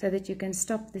 so that you can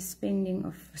stop the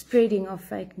spreading of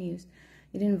fake news.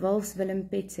 It involves Willem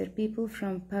Petzer. People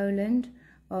from Poland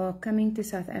are coming to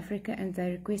South Africa and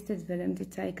they requested Willem to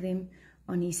take them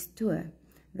on his tour.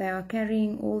 They are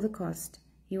carrying all the cost.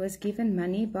 He was given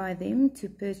money by them to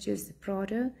purchase the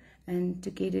Prado and to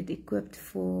get it equipped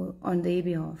on their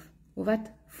behalf.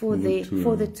 What? For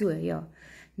the tour, yeah.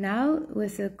 Now,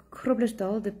 with the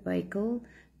Groblersdal debacle,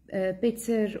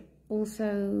 Petzer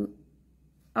also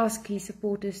asked his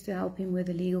supporters to help him with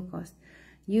the legal cost.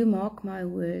 You mark my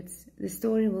words, the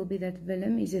story will be that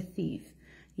Willem is a thief.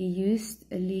 He used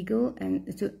the legal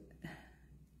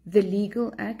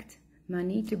act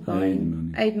money to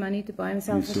buy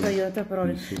himself a Toyota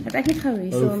Prado. Het ek net gou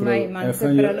hier so my man se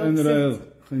bril opsit.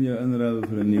 Gaan jy inruil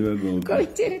vir 'n nuwe wil? Kom, jy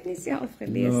het dit nie self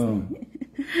gelees nie.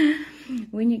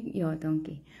 Ja,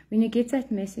 dankie. When you get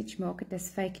that message, mark it as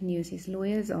fake news. His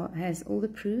lawyers has all the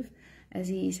proof as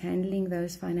he is handling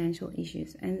those financial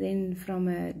issues. And then from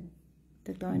then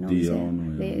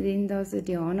daar's 'n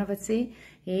Diana wat sê,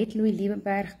 het Louis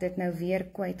Liebenberg dit nou weer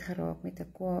kwyt geraak met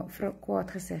 'n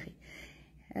kwaad gesiggie.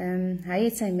 Hy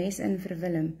het sy mes in vir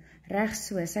Willem. Reg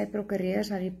so, sy prokureurs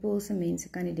dat die Poolse mense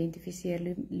kan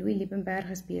identifiseer. Louis Liebenberg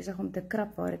is besig om te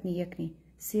krap waar dit nie juk nie.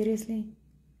 Seriously?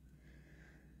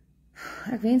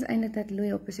 Ek wens eintlik dat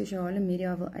Louis op 'n sosiale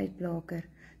media wil uitblaker,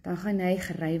 dan gaan hy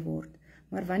gery word.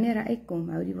 Maar wanneer hy uitkom,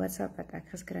 hou die WhatsApp wat ek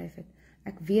geskryf het.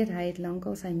 Ek weet hy het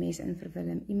lankal sy mes in vir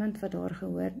Willem. Iemand wat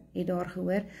het daar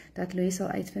gehoor dat Louis sal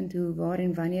uitvind hoe, waar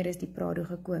en wanneer is die Prado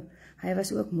gekoop. Hy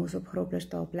was ook mos op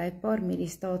Groblersdal, blykbaar met die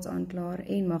staatsaanklaer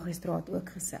en magistraat ook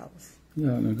gesels.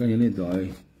 Ja, dan kan jy net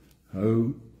daai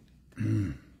hou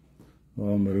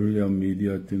waar Marula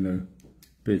Media toe nou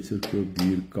Petzer koop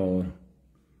dierkar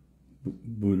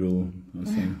boedel, as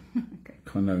hy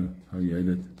kan nou, hou jy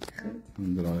dit,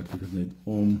 dan draai ek dit net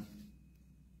om.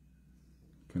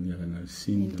 Kan jy nou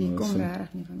sien, die kom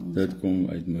reg nie van ons. Dit kom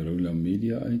uit Marula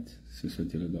Media uit, soos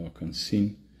wat julle daar kan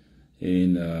sien,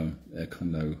 en ek gaan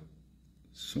nou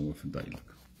sommer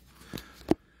verduidelik.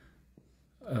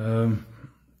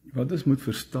 Wat ons moet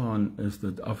verstaan is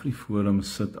dat AfriForum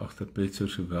sit agter Petzer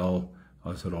sowel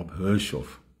as Rob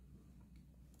Hirschhoff.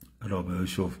 Rob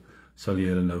Hirschhoff sal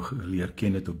julle nou geleer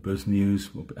ken het op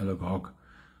BizNews, op Elk Hawk,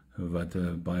 wat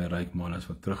 'n baie ryk man is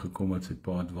wat teruggekom het, sy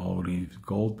pa het Waalrie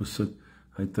gold besit.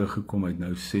 Hy het teruggekom, hy het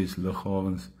nou 6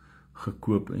 lughawens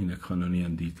gekoop en ek gaan nou nie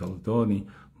in detail daar nie,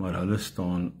 maar hulle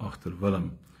staan agter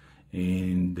Willem.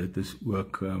 En dit is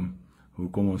ook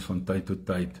hoekom ons van tyd tot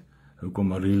tyd, hoekom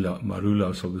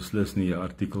Marula sal beslis nie 'n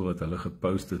artikel wat hulle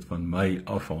gepost het van my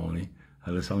afhaal nie.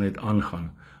 Hulle sal net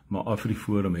aangaan, maar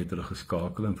AfriForum het hulle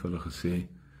geskakel en vir hulle gesê,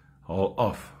 haal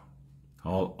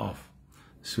af.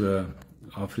 So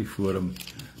AfriForum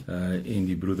en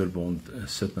die Broederbond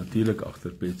sit natuurlik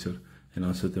agter Petser en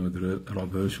dan sit hy met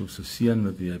Rob Herschel se seun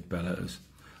met wie hy pelle is.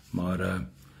 Maar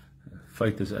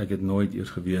feit is ek het nooit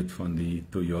eers geweet van die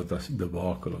Toyota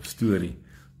debakel of storie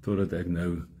totdat ek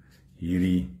nou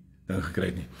hierdie ding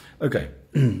gekry het nie. Okay,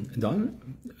 dan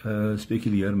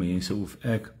spekuleer mense of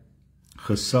ek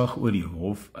gesag oor die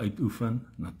hof uitoefen,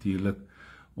 natuurlik,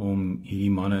 om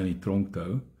hierdie manne in die tronk te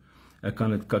hou. Ek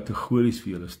kan dit kategories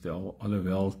vir julle stel,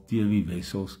 alhoewel TV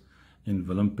Wessels en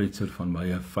Willem Petser van my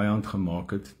 'n vyand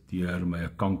gemaak het, deur my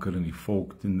 'n kanker in die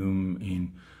volk te noem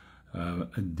en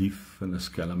 'n dief en 'n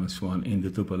skelm en so aan, en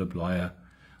dit op hulle blaaie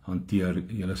hanteer.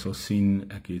 Julle sal sien,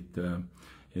 ek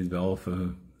het wel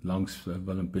vir langs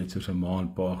Willem Petser se ma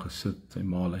en pa gesit. Sy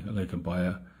ma lyk 'n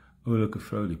baie oulike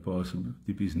vrou, die pa is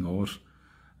tipies Noors.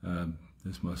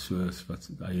 Dis maar so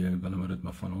wat hy Willem het dit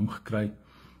maar van hom gekry.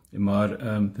 Maar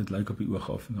dit lyk op die oog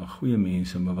af na goeie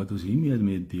mense, maar wat ons hiermee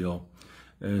mee deel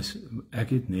is, ek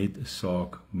het net 'n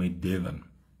saak met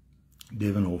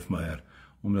Devin Hofmeyer,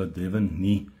 omdat Devin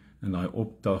nie in daai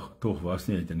optog was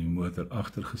nie, hy het in die motor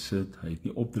agter gesit, hy het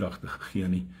nie opdragte gegee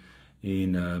nie,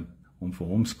 en om vir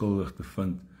hom skuldig te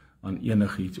vind aan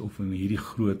enigiets of in hierdie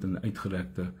groot en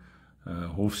uitgerekte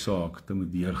hofsaak te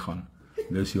moet deurgaan,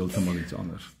 dis heeltemal iets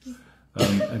anders.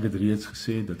 Ek het reeds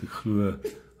gesê dat ek glo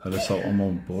hulle sal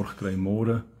almal borg kry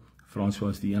môre.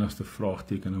 François is die enigste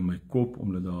vraagteken in my kop,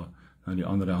 omdat daar nou die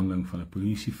ander handeling van 'n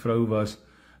polisievrou was,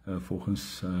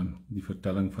 volgens die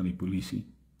vertelling van die polisie.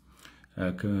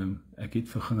 Ek het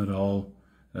vir generaal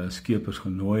Skeepers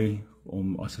genooi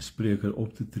om as 'n spreker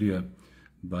op te tree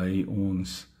by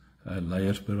ons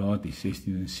leiersberaad die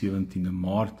 16 en 17de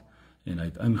Maart, en hy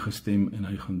het ingestem en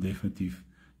hy gaan definitief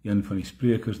een van die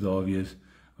sprekers daar wees,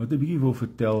 wat 'n bietjie wil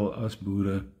vertel as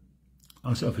boere,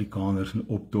 as Afrikaners in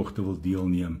optogte wil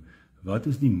deelneem. Wat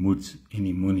is die moeds en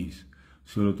die moenies,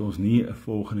 sodat ons nie 'n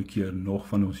volgende keer nog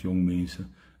van ons jong mense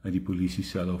uit die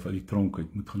polisieselle of uit die tronk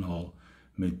uit moet gaan haal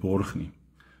met borg nie.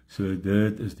 So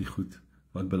dit is die goed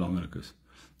wat belangrik is.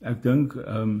 Ek dink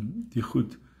die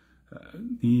goed,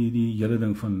 die hele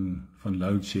ding van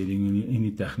load shedding en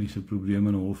die tegniese probleme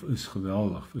in die hof is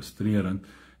geweldig frustrerend,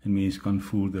 en mense kan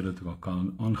voel dat dit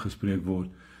kan aangespreek word.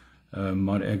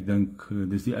 Maar ek dink,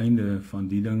 dis die einde van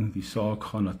die ding, die saak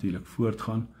gaan natuurlik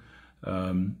voortgaan.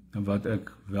 En wat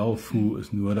ek wel voel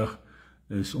is nodig,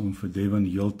 is om vir Devin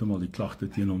heeltemal die klagte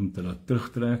teen hom te laat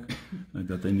terugtrek, en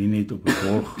dat hy nie net op 'n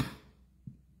borg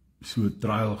so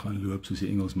trial gaan loop, soos die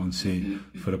Engelsman sê,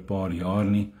 vir 'n paar jaar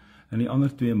nie. In die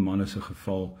ander twee manne se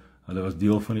geval, hulle was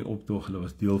deel van die optog, hulle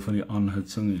was deel van die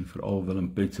aanhitsing, en veral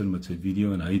Willem Petser met sy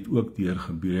video, en hy het ook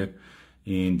deurgebreek,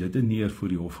 en dit het nie eers voor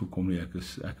die hof gekom nie. Ek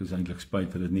is eintlik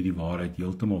spyt dat dit nie die waarheid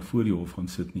heeltemal voor die hof gaan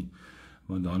sit nie,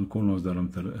 want dan kon ons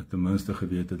daarom ten minste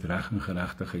geweet het reg en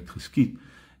geregtigheid geskied,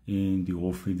 en die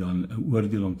hof het dan 'n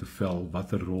oordeel om te vel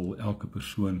watter rol elke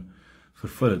persoon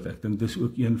vervul het. Ek dink dis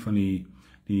ook een van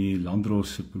die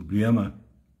Landros se probleme.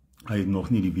 Hy het nog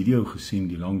nie die video gesien,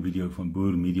 die lang video van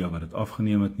Boer Media wat dit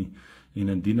afgeneem het nie, en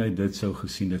indien hy dit sou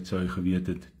gesien het, sou hy geweet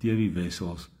het, TV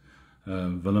Wessels,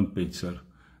 Willem Petser,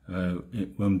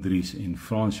 Oom Dries en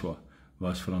François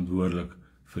was verantwoordelik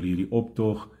vir hierdie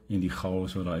optog en die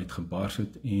chaos wat daar uitgebars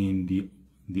het, en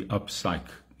die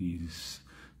upsyk,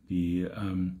 die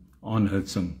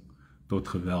aanhitsing tot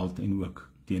geweld en ook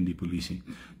teen die polisie.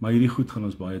 Maar hierdie goed gaan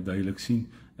ons baie duidelik sien.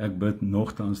 Ek bid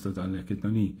nogtans dat ek het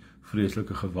nou nie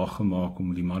vreeslike gewag gemaak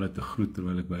om die manne te groet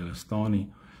terwyl ek by hulle staan nie,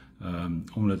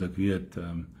 omdat ek weet,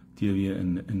 TV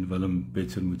en Willem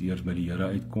Petser moet eers by die Here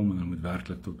uitkom en hulle moet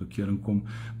werklik tot bekering kom.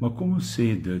 Maar kom ons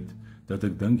sê dit, dat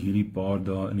ek dink hierdie paar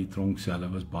dae in die tronkselle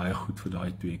was baie goed vir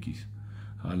daai tweekies.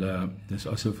 Dis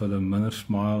asof hulle minder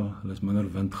smile, hulle is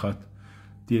minder windgat.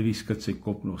 TV skud sy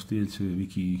kop nog steeds so 'n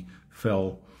bietjie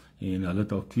vel, en hulle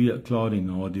het al klaar die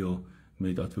nadeel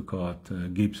met advokaat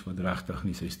Gibbs, wat regtig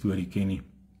nie sy storie ken nie.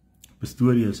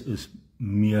 Pistorius is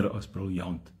meer as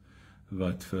briljant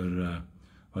wat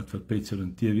vir Petser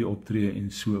en TV optree,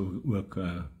 en so ook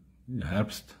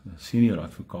Herbst, senior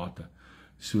advokate.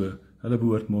 So hulle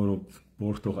behoort môre op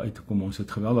borgtog uit te kom. Ons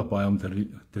het geweldig baie om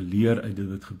te leer uit dit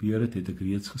wat gebeur het ek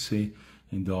reeds gesê,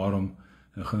 en daarom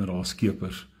generaal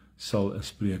Skeepers sal 'n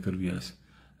spreker wees.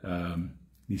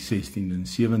 Die 16de en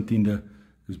 17de,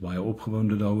 ek is baie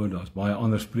opgewonde daaroor. Daar's baie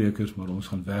ander sprekers, maar ons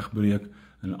gaan wegbreek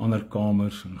in ander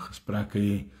kamers en gesprekke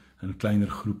hê in kleiner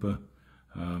groepe,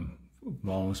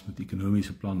 waar ons met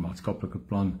ekonomiese plan, maatskaplike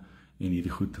plan en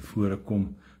hierdie goed tevore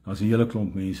kom. Daar's 'n hele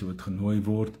klomp mense wat genooi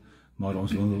word, maar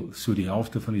ons wil so die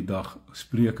helfte van die dag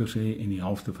sprekers hê, en die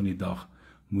helfte van die dag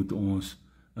moet ons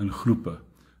in groepe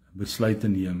besluite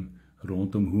neem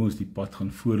rondom hoe ons die pad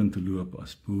gaan vorentoe loop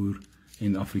as boer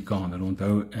en Afrikaner.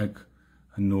 Onthou, ek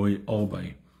nooi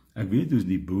albei. Ek weet hoe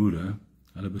die boere,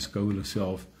 hulle beskou hulle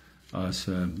self as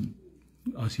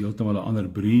heeltemal 'n ander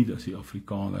breed as die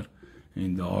Afrikaner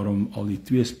en daarom al die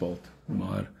tweespalt,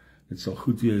 maar dit sal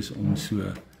goed wees om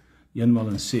so eenmal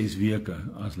in 6 weke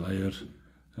as leiers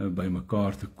by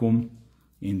mekaar te kom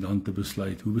en dan te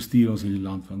besluit hoe bestuur ons hierdie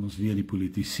land, want ons weet die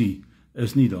politici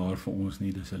is nie daar vir ons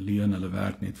nie, dis 'n leuen, hulle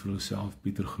werk net vir hulself.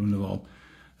 Pieter Groenewald,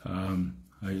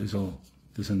 hy is al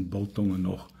tussen biltonge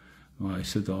nog, maar hy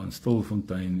sit daar in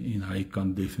Stilfontein en hy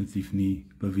kan definitief nie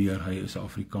beweer hy is 'n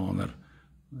Afrikaner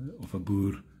of 'n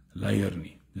boer leier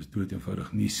nie. Dis dood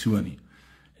eenvoudig nie so nie.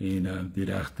 En die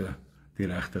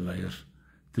regte leiers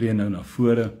tree nou na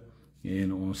vore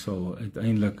en ons sal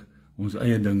uiteindelik ons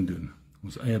eie ding doen,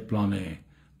 ons eie planne hê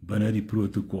binne die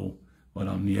protokol wat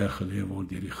dan neergelê word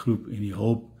deur die groep en die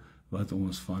hulp wat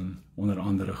ons van onder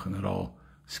andere generaal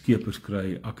Skeepers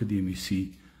kry,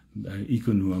 akademici,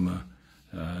 ekonome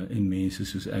en mense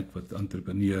soos ek wat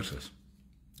entrepreneurs is.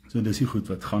 So dis die goed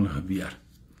wat gaan gebeur.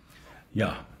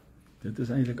 Ja, dit is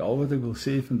eintlik al wat ek wil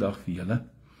sê vandag vir julle.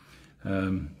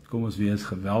 Kom ons wees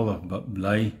geweldig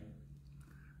bly,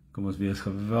 kom ons wees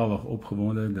geweldig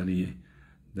opgewonde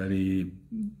dat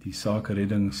die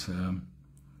sakereddings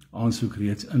aansoek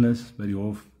reeds in is by die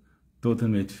hof. Tot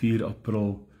en met 4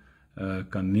 April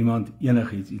kan niemand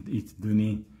enigiets doen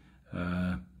nie.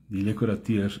 Die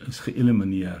liquidateurs is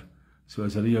geëlimineer. So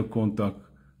as hulle jou kontak,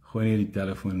 gooi jy die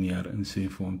telefoon neer en sê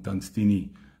vir hom, Tanstini,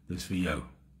 dis vir jou.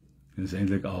 Dit is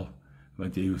eintlik al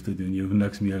wat jy hoef te doen. Jy hoef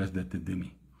niks meer as dit te doen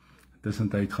nie.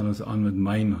 Tussentyd gaan ons aan met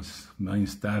myn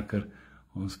sterker.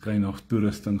 Ons kry nog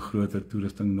toerusting, groter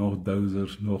toerusting, nog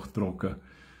dozers, nog trokke,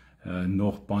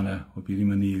 nog panne op hierdie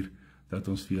manier, dat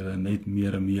ons vir julle net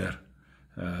meer en meer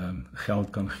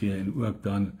geld kan gee en ook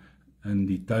dan in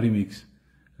die Tarimix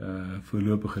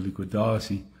voorlopige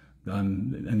likwidasie,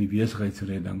 dan in die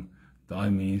besigheidsredding, daai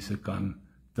mense kan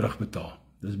terugbetaal.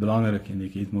 Dis belangrik en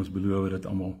ek het ons beloof dat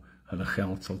almal hulle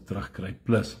geld sal terugkry,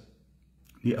 plus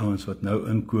die ouens wat nou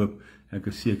inkoop, ek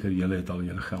is seker julle het al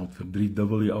julle geld vir 3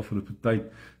 dubbel die afgelope tyd.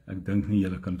 Ek dink nie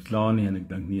julle kan kla nie en ek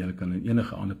dink nie julle kan in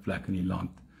enige ander plek in die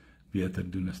land beter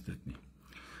doen as dit nie.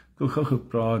 Ek wil gou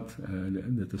gepraat,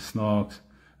 dit is snaaks,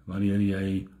 wanneer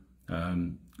jy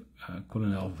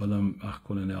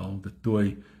kolonel De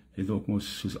Tooy het ook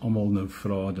ons soos almal nou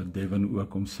vra dat Devin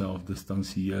ook homself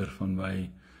distansieer van my,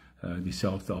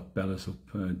 dieselfde appel is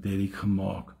op Derek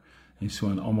gemaak. En so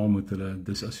en almal moet hulle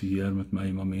disassosieer met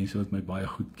my, maar mense wat my baie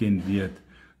goed ken weet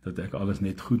dat ek alles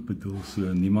net goed bedoel,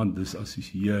 so niemand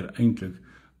disassosieer eintlik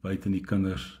buiten die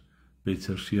kinders.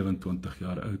 Betser 27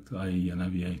 jaar oud,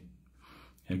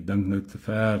 ek dink nou te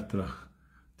ver terug,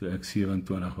 toe ek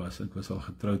 27 was, ek was al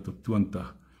getroud op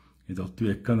 20, het al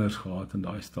 2 kinders gehad in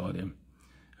daai stadium.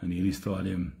 In hierdie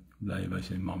stadium bly by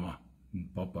sy mamma en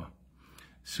papa.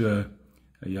 So,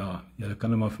 ja, julle kan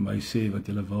nou maar vir my sê wat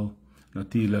julle wil.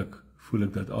 Natuurlik voel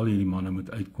ek dat al hierdie manne moet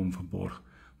uitkom verborg,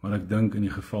 maar ek dink in die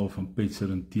geval van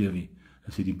Petser en Tewie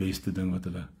is dit die beste ding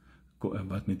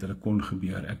wat met hulle kon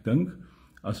gebeur. Ek dink,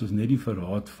 as ons net die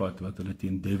verraad vat wat hulle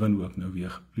teen Devin ook nou weer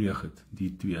gepleeg het,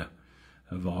 die 2,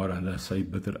 waar hulle sy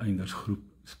bittereinders groep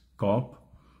skaap,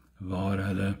 waar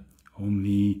hulle hom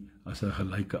nie as 'n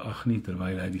gelyke ag nie,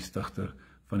 terwyl hy die stigter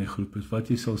van die groep is. Wat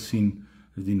jy sal sien,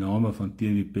 is die name van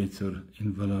Tewie Petser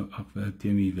en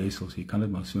Tewie Wessels, jy kan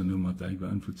dit maar so noem, want hy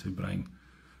beïnvloed sy brein.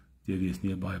 Tewie is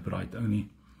nie 'n baie bright ou nie.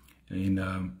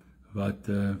 En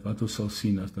wat ons sal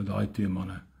sien, as dat daai 2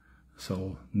 manne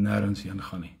sal nêrens heen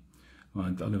gaan nie.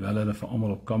 Want alhoewel hulle vir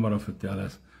almal op kamera vertel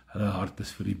is, hulle hart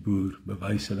is vir die boer,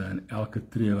 bewys hulle in elke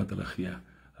tree wat hulle gee,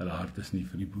 hulle hart is nie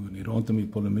vir die boer nie. Rondom die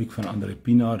polemiek van Andre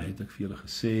Pinaar het ek vir julle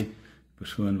gesê,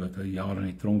 persoon wat 'n jaar in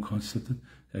die tronk gaan sit het,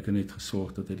 ek het net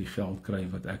gesorg dat hy die geld kry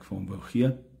wat ek vir hom wou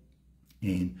gee,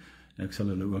 en ek sal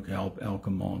hulle ook help elke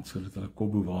maand, sodat hulle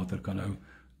kop bo water kan hou,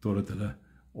 totdat hulle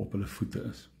op hulle voete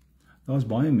is. Daar's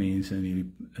baie mense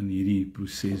in hierdie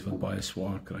proses wat baie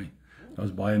swaar kry.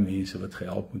 Daar's baie mense wat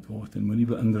gehelp moet word, en moenie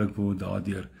beïndruk word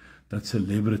daardeur dat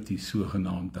celebrities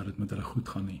sogenaamd, dat dit met hulle goed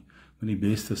gaan nie. Met die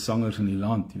beste sangers in die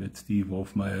land, jy weet, Steve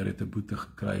Hofmeyer het 'n boete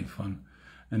gekry van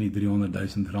in die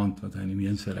R300,000 wat hy in die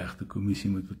Menseregte Kommissie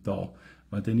moet betaal,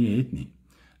 wat hy nie het nie.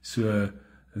 So,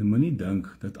 moenie dink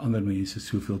dat ander mense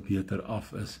soveel beter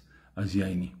af is as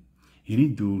jy nie.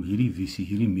 Hierdie doel, hierdie visie,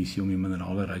 hierdie missie om die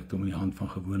minerale rykdom in die hand van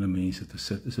gewone mense te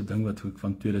sit, is 'n ding wat ek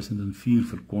van 2004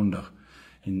 verkondig.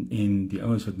 En die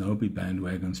ouens wat nou op die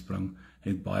bandwagon spring,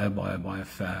 het baie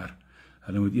ver.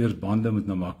 Hulle moet eers bande met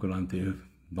Namakoland hê,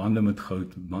 bande met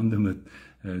goud, bande met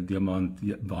diamant,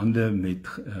 bande met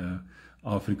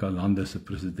Afrika lande se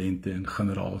presidente en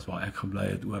generaals waar ek gebly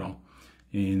het oral.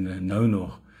 En nou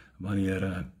nog,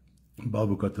 wanneer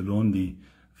Babu Katolondi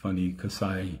van die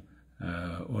Kasai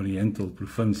Oriental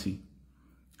provinsie,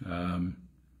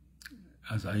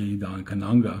 as hy daar in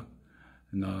Kananga,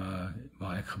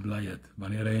 waar ek gebly het,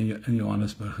 wanneer hy in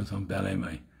Johannesburg is, dan bel hy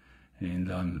my, en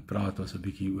dan praat ons 'n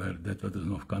bietjie oor dit wat ons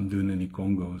nog kan doen in die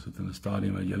Kongo. Ons het in 'n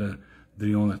stadium 'n hele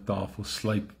 300 tafel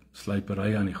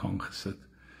slypery aan die gang gesit.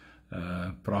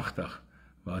 Pragtig,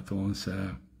 wat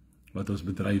ons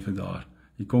bedryf het daar.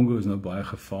 Die Kongo is nou baie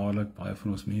gevaarlik, baie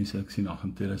van ons mense, ek sien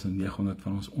 2900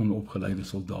 van ons onopgeleide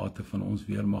soldate van ons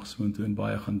weermag soontoe en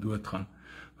baie gaan doodgaan.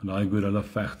 Want daai gorilla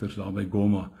vegters daar by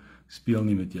Goma speel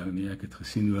nie met jou nie. Ek het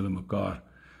gesien hoe hulle mekaar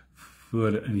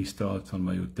voor in die straat van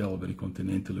my hotel, by die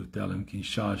Continental Hotel in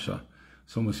Kinshasa,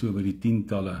 soms so by die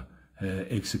tientalle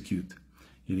execute,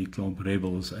 hierdie klomp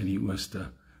rebels uit die ooste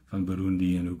van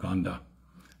Burundi en Uganda.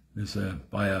 Dis 'n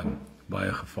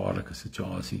baie gevaarlike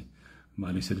situasie,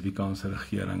 maar die Suid-Afrikaanse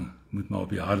regering moet maar op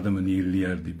die harde manier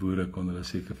leer. Die boere kon hulle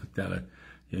seker vertel het,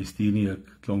 jy stuur nie 'n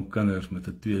klomp kinders met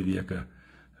 'n 2 weke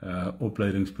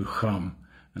opleidingsprogram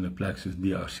in 'n plek soos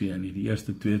DRC en die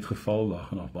eerste 2 het geval, daar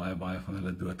gaan nog baie van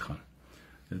hulle doodgaan.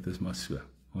 Dit is maar so.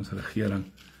 Ons regering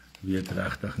weet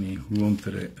regtig nie hoe om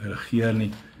te regeer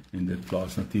nie, en dit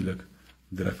plaas natuurlik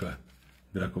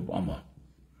druk op almal.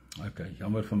 Okay,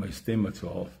 jammer vir my stem wat so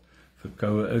half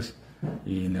verkoue is,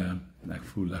 en ek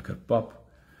voel lekker pap.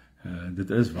 Dit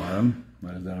is warm,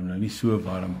 maar dit is daarom nou nie so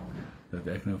warm dat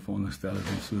ek nou veronderstel is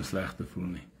om so sleg te voel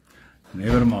nie.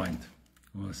 Never mind.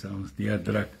 Ons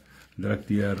druk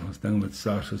deur, ons ding met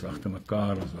SARS is agter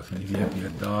mekaar. Ons was in die week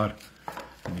weer daar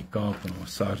in die Kaap om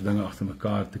ons SARS dinge agter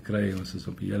mekaar te kry. Ons is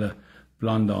op die hele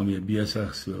plan daarmee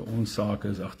besig, so ons sake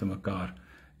is agter mekaar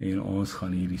en ons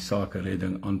gaan hierdie sake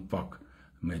redding aanpak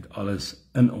met alles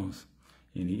in ons.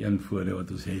 En die een voordeel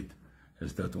wat ons het,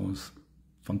 is dat ons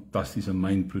fantastiese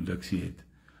mynproduksie het,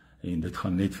 en dit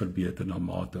gaan net verbeter na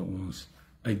mate ons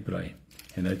uitbrei.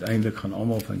 En uiteindelik gaan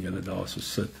almal van julle daar so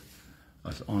sit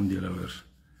as aandeelhouers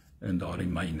in daardie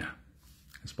myne.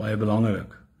 Dit is baie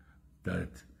belangrik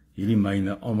dat hierdie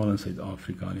myne almal in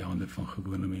Suid-Afrika in die hande van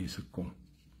gewone mense kom.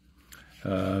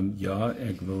 Ja,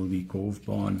 ek wil die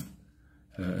golfbaan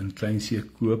in Kleinsee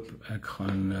koop. Ek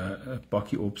gaan 'n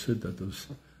pakkie opsit dat ons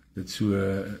dit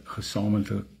so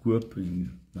gesamentlik koop,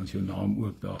 en dan is jou naam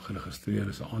ook daar geregistreer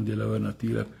as 'n aandeelhouer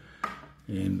natuurlik,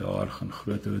 en daar gaan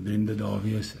groot dividende daar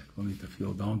wees. Ek wil nie te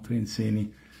veel daaromtrent sê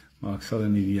nie, maar ek sal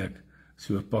in die week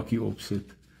so 'n pakkie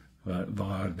opsit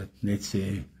waar dit net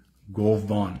sê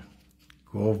golfbaan,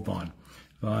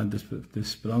 want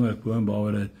dis belangrik,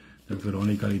 boonbehalwe dat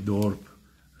Veronica die dorp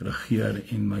regeer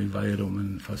en my weier om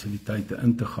in fasiliteite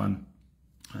in te gaan,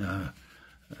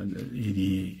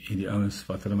 die ouens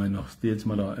vat hulle my nog steeds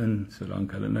maar daarin,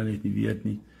 solank hulle nou net nie weet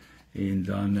nie, en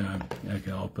dan ek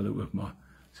help hulle ook maar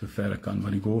so ver ek kan,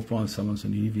 maar die golfbaan sal ons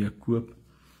in hierdie week koop,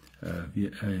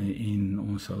 en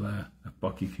ons sal 'n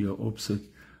pakkie vir jou opsit,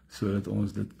 sodat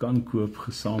ons dit kan koop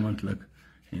gesamentlik,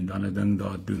 en dan 'n ding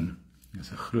daar doen. Dit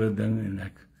is 'n groot ding, en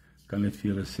ek kan net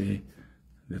vir julle sê,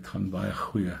 dit gaan baie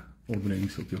goeie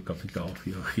opbrengs op jou kapitaal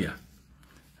vir jou gee.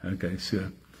 Okay, so,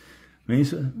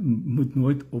 mense moet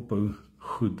nooit ophou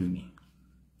goed doen nie.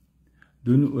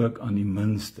 Doen ook aan die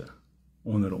minste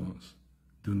onder ons.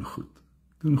 Doen goed.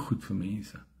 Doen goed vir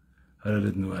mense. Hulle het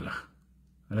dit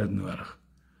nodig.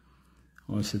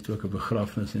 Ons het ook 'n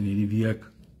begrafnis in hierdie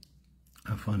week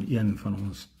van een van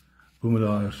ons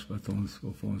boemelaars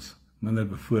of ons minder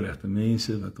bevoorregte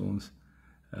mense wat ons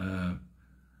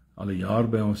al 'n jaar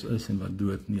by ons is en wat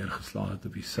dood neergeslaan het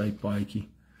op die sypaadjie.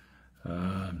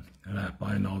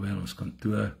 Baie naby aan ons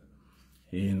kantoor,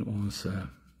 en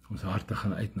ons harte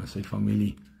gaan uit na sy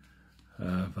familie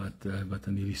wat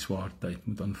in hierdie swaar tyd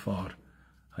moet aanvaar.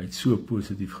 Hy het so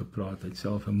positief gepraat, hy het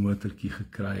self 'n motortjie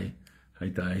gekry, hy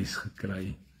het 'n huis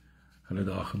gekry, hulle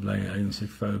daar gebly, hy en sy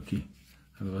vroutjie,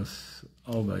 hulle was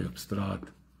albei op straat,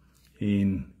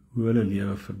 en hoe hulle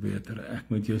lewe verbeter. Ek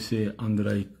moet jou sê,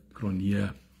 Andrei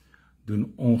Cronje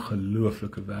doen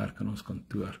ongelooflike werk in ons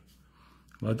kantoor.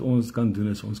 Wat ons kan doen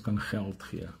is, ons kan geld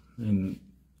gee, en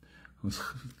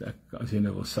as jy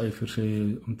nou wil syfer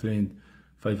sê, omtrent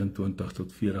 25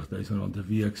 tot 40.000 rand 'n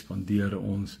week spandeer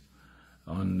ons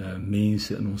aan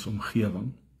mense in ons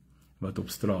omgewing wat op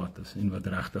straat is en wat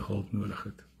regtig hulp nodig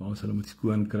het. Maar ons hulle moet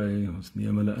skoon kry, ons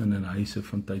neem hulle in huise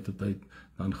van tyd tot tyd,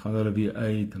 dan gaan hulle weer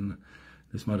uit, en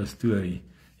dis maar 'n storie.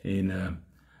 En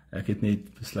ek het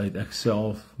net besluit, ek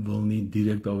self wil nie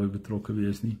direk daarbey betrokke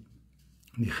wees nie.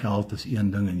 Die geld is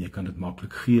een ding en jy kan dit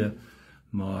maklik gee,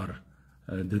 maar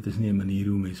Dit is nie 'n manier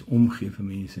hoe mens omgee vir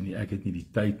mense nie. Ek het nie die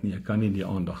tyd nie, ek kan nie die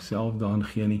aandag self daaraan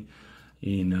gee nie.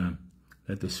 En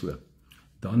dit is so.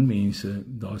 Dan mense,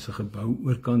 daar's 'n gebou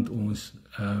oorkant ons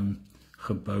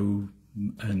gebou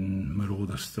in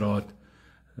Marauderstraat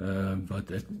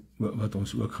wat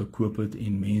ons ook gekoop het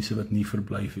en mense wat nie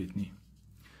verblyf het nie.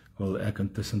 Wil ek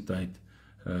intussen tyd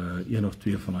 1 of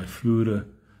 2 van daai vloere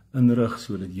inrig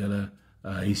sodat julle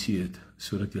 'n huisie het,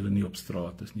 sodat julle nie op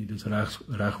straat is nie. Dis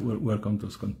reg oorkant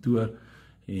ons kantoor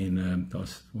en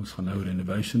ons gaan nou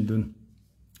renovation doen.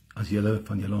 As julle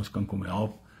van julle ons kan kom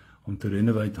help om te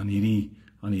renovate aan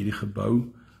hierdie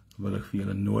gebou, wil ek vir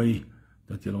julle nooi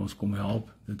dat julle ons kom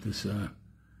help. Dit is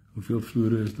hoeveel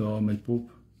vloere is daar met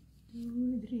Pop?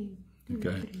 3.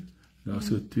 Okay. Daar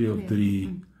so 2 of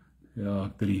 3.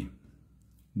 Ja,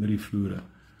 3 vloere.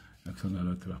 Ek sal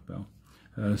nou terugbel.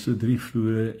 So 3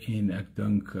 vloere en ek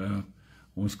dink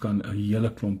ons kan 'n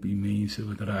hele klompie mense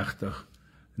wat regtig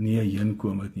nie heen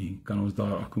kom het nie, kan ons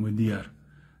daar akkommodeer.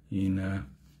 En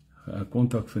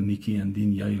kontak vir Nikki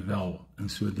indien jy wel in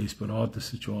so 'n desperate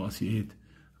situasie het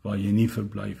waar jy nie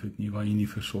verblyf het nie, waar jy nie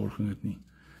versorging het nie.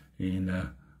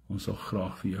 En ons sal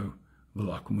graag vir jou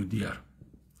wil akkommodeer.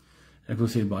 Ek wil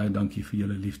sê baie dankie vir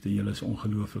julle liefde. Julle is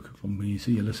ongelooflike van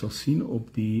mense. Julle sal sien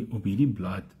op hierdie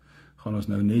blad gaan ons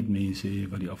nou net mense hê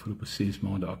wat die afgelope 6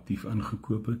 maande aktief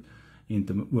ingekoop het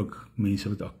en ook mense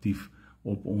wat aktief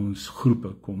op ons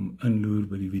groepe kom inloer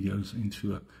by die video's en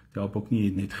so. Jy help ook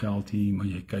nie net geld hier, maar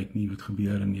jy kyk nie wat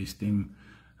gebeur en jy stem.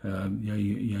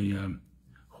 Jy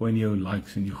gooi nie jou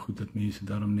likes en jou goed dat mense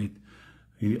daarom net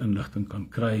hierdie inligting kan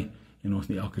kry en ons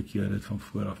nie elke keer dit van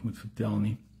vooraf moet vertel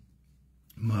nie.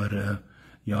 Maar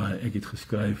ek het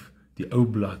geskryf, die ou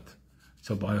blad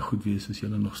sal baie goed wees as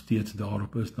julle nog steeds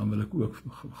daarop is, dan wil ek ook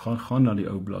gaan na die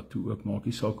ou blad toe ook, maak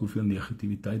nie saak hoeveel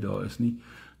negativiteit daar is nie.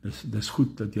 Dis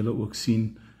goed dat julle ook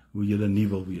sien hoe julle nie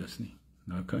wil wees nie.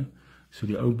 Okay? So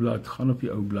die ou blad, gaan op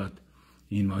die ou blad,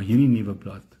 maar hierdie nuwe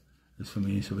blad is vir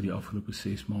mense wat die afgelope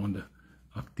 6 maande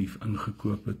aktief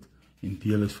ingekoop het en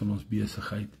deel is van ons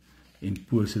besigheid en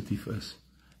positief is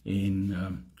en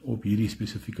op hierdie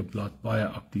spesifieke blad baie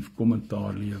aktief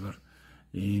kommentaar lewer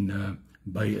en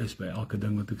by is by elke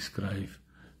ding wat ek skryf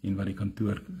en wat die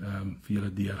kantoor vir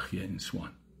julle deurgee en so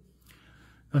aan.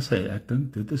 Dan sê ek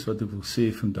dink, dit is wat ek wil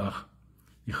sê vandag.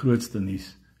 Die grootste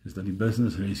nuus is dat die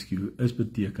business rescue is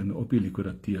beteken op die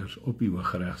likwidateurs, op die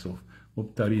Hooggeregshof,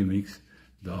 op Tarriemix,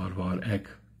 daar waar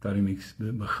ek Tarriemix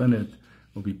begin het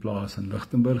op die plaas in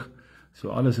Liebenberg. So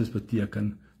alles is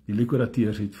beteken, die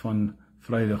likwidateurs het van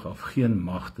Vrydag af geen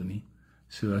magte nie.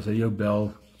 So as hy jou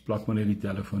bel, plak maar net die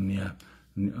telefoon neer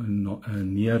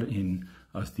en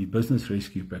as die business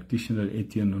rescue practitioner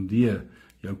Etienne Ondie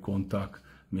jou kontak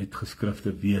met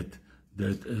geskrifte weet,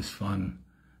 dit is van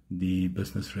die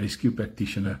business rescue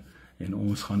practitioner en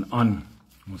ons gaan aan,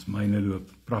 ons myne loop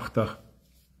pragtig.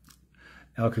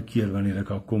 Elke keer wanneer ek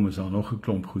al kom is daar nog 'n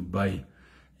klomp goed by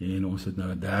en ons het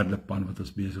nou 'n derde pan wat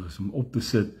ons besig is om op te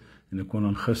sit en ek kon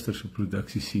aan gister se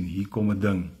produksie sien, hier kom 'n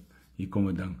ding.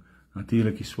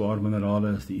 Natuurlik die swaar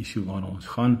minerale is die issue waarna ons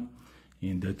gaan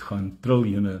en dit gaan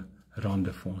triljoene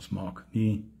rande vir ons maak,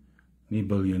 nie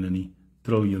biljoene nie,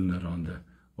 triljoene rande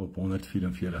op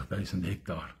 144.000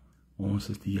 hektaar. Ons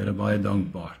is die Here baie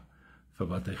dankbaar vir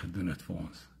wat hy gedoen het vir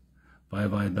ons.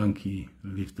 Baie dankie,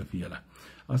 liefde vir julle.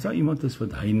 As daar iemand is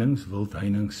wat wild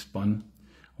heining span,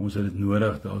 ons het dit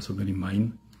nodig, daar is ook in die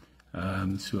myn.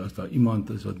 So as daar iemand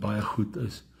is wat baie goed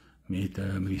is met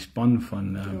die span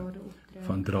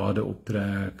van drade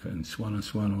optrek en so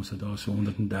aan, ons het daar so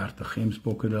 130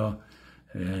 gemsbokke daar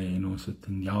en ons het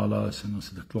Njalas en ons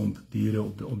het 'n klomp diere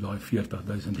op daai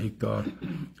 40.000 hektaar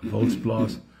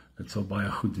wildsplaas. Dit sal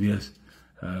baie goed wees.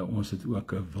 Ons het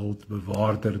ook 'n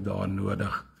wildbewaarder daar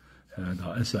nodig.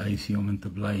 Daar is 'n huisie om in te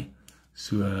bly.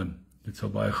 So dit sal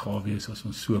baie gaaf wees as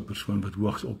ons so 'n persoon wat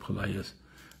hoogs opgelei is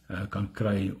kan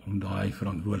kry om daai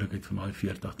verantwoordelikheid van daai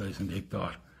 40.000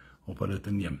 hektaar op hulle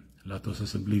te neem. Laat ons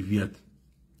asseblief weet.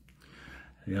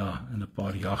 Ja, en 'n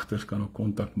paar jagters kan ook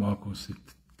kontak maak. Ons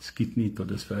skiet nie tot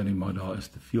dusver nie, maar daar is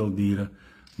te veel diere.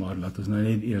 Maar laat ons nou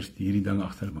net eers hierdie ding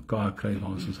agter mekaar kry,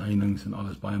 waar ons heininge en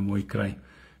alles baie mooi kry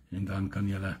en dan kan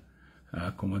julle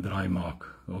kom 'n draai maak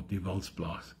op die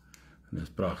wildsplaas. En dit is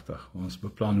pragtig. Ons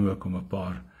beplan ook om 'n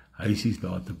paar huisies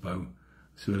daar te bou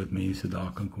sodat mense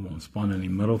daar kan kom ontspan in die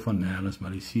middel van nêrens,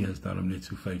 maar die see is daarom net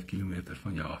so 5 km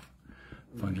van jou af.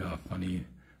 Van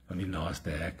die naaste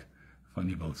hek van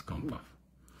die wildskamp af.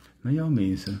 Nou ja,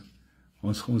 mense,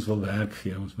 ons wil werk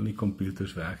gee, ons wil nie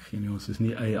computers werk gee nie, ons is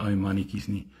nie AI mannetjies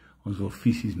nie, ons wil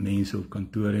fisies mense op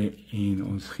kantore en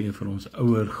ons gee vir ons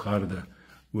ouer garde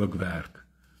ook werk.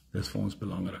 Dis vir ons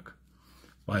belangrik,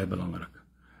 baie belangrik.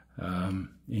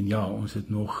 En ja, ons het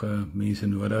nog mense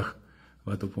nodig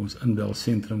wat op ons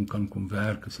inbelsentrum kan kom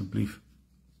werk, asseblief.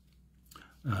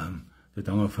 Dit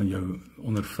hang af van jou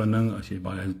ondervinding, as jy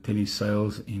baie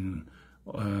telesales en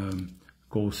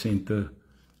call center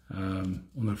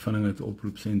ondervinding het,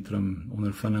 oproepsentrum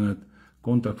ondervinding het,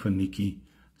 kontak vir Nikki,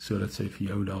 sodat sy vir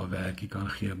jou daar werkie kan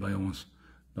gee by ons.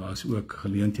 Daar is ook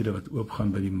geleenthede wat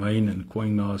oopgaan by die myn in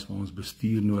Koingnaas, waar ons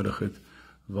bestuur nodig het,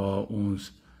 waar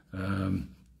ons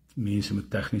mense met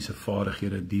tegniese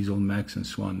vaardighede, diesel, max en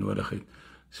so aan nodig het.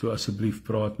 So asseblief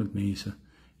praat met mense.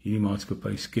 Hierdie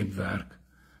maatskappy skep werk,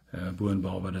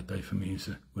 boonbehalwe dat hy vir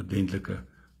mense oordentlike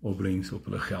opbrengs op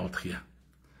hulle geld gee.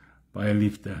 Baie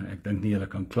liefde, ek dink nie julle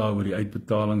kan kla oor die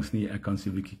uitbetalings nie, ek kan so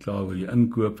 'n bietjie kla oor die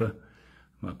inkope,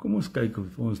 maar kom ons kyk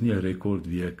of ons nie 'n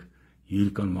rekordweek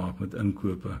hier kan maak met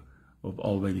inkope op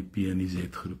albei die P en die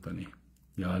Z groepe nie.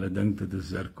 Ja, hulle dink dit is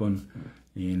zircon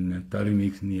en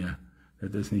Tarimix, nee,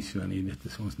 dit is nie so nie,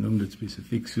 ons noem dit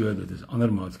spesifiek so, dit is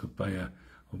ander maatskappye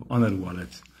op ander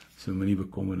wallets, so moenie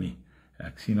bekommer nie.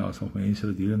 Ek sien daar is nog mense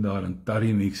wat hier en daar in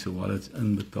Tarimix se wallets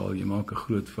inbetaal, jy maak 'n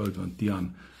groot fout, want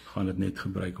Tian gaan dit net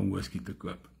gebruik om whisky te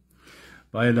koop.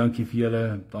 Baie dankie vir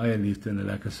julle, baie liefde en 'n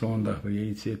lekker Sondag. Wil jy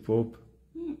iets sê, Pop?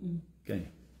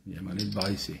 Okay, jy maar net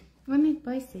baie sê. Maar net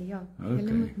by sê, ja.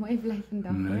 Julle moet mooi bly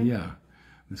vandag. Nou ja,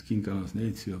 miskien kan ons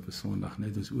net so op 'n Sondag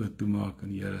net ons oë toemaak en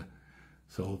die Here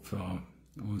se hulp vra.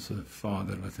 Onse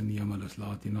Vader wat in die hemel is,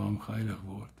 laat die naam geheilig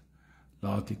word.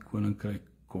 Laat die koninkryk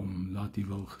kom, laat die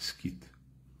wil geskied.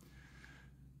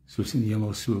 Soos in die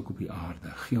hemel, so ook op die aarde.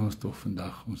 Gee ons tog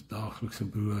vandag ons daaglikse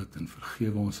brood en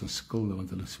vergewe ons ons skulde, want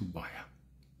hulle is so baie.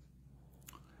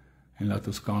 En laat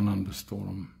ons Kanaan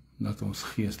bestorm, dat ons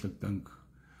geestelik dink,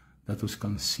 dat ons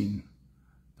kan sien,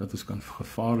 dat ons kan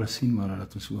gevare sien, maar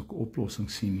dat ons ook oplossing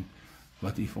sien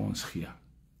wat U vir ons gee.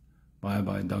 Baie,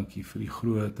 baie dankie vir die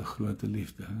groot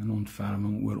liefde en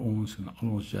ontferming oor ons en al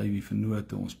ons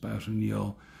JV-vennote, ons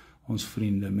personeel, ons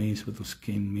vriende, mense wat ons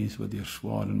ken, mense wat deur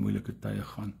swaar en moeilike tye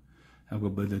gaan. Ek wil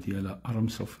bid dat jy hulle arm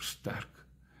sal versterk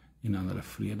en aan hulle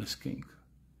vrede skenk.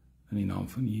 In die naam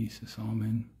van Jesus,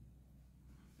 amen.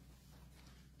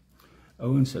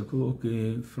 Ouens, ek wil ook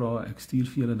vra, ek stuur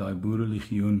vir julle daai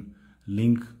Boerelegioen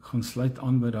link, gaan sluit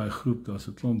aan by daai groep, daar's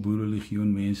 'n klomp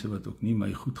Boerelegioen mense wat ook nie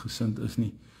my goedgesind is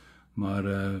nie, maar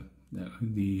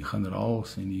die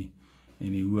generaals en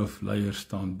die hoofleiers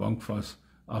staan bankvas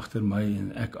agter my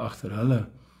en ek agter hulle.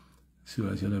 So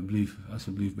as julle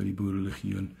asseblief by die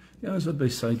Boerelegioen. Ja, as wat by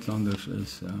Suidlanders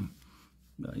is,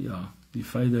 ja, die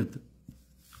feit dat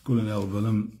kolonel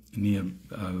Willem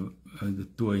de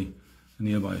Tooi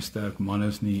nie baie sterk man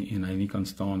is nie en hy nie kan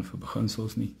staan vir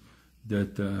beginsels nie,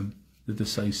 dit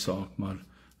is sy saak, maar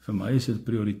vir my is dit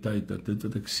prioriteit dat dit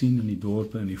wat ek sien in die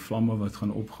dorpe en die vlamme wat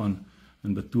gaan opgaan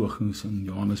in betogings in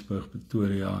Johannesburg,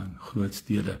 Pretoria en groot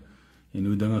stede en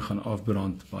hoe dinge gaan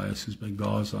afbrand, baie soos by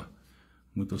Gaza,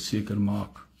 moet ons seker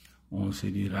maak, ons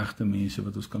het die regte mense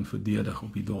wat ons kan verdedig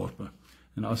op die dorpe.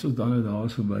 En as ook dan daar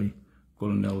so by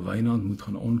kolonel Wynand moet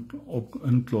gaan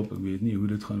inklop, ek weet nie hoe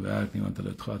dit gaan werk nie, want hulle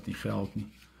het glad nie geld nie,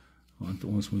 want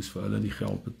ons moes vir hulle die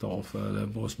geld betaal vir hulle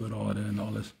bosberade en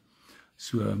alles,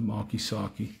 so maak die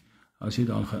saakie, as jy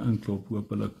dan gaan inklop,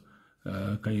 hopelik,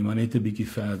 kan jy maar net 'n bietjie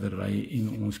verder ry en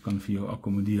ons kan vir jou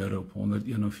akkommodeer op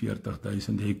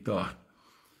 141.000 hektaar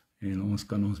en ons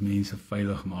kan ons mense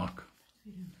veilig maak.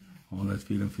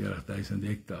 144.000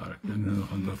 hektaar, ek dink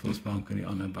nog aan Buffelsbank en die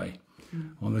ander by.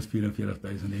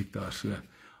 144.000 hektaar, so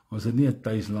ons het nie 'n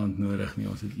tuisland nodig nie,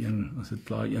 ons het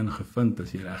klaar een gevind,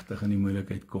 as jy regtig in die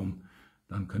moeilikheid kom,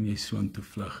 dan kan jy soontoe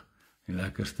vlug, en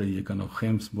lekkerste, jy kan nog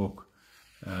Gemsbok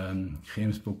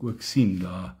ook sien,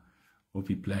 daar op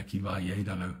die plekkie waar jy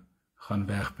dan nou gaan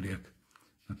wegbreek.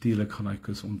 Natuurlik gaan hy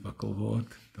kus ontwikkel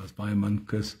word, daar is baie min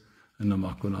kus in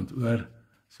Namakoland oor,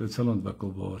 so het sal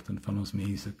ontwikkel word, en van ons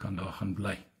mense kan daar gaan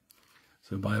bly.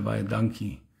 So baie, baie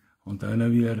dankie. Onthou nou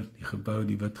weer,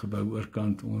 die wit gebou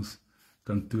oorkant, ons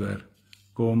kantoor,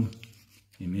 kom,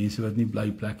 die mense wat nie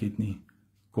blyplek het nie,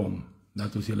 kom,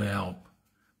 laat ons julle help.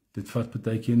 Dit vat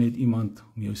partykeer net iemand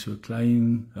om jou so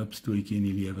klein hupstootjie in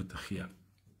die lewe te gee.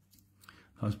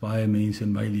 Daar's baie mense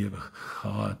in my lewe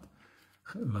gehad,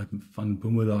 wat van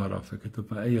Boemelaar af, ek het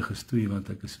op my eie gestoei, want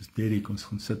ek is soos Derek, ons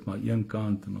gaan sit maar een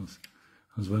kant, en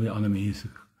ons wil nie ander mense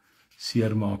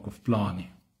seermaak of pla nie.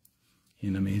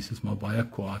 En 'n mens is maar baie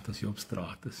kwaad as jy op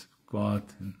straat is,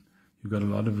 kwaad, and you got a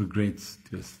lot of regrets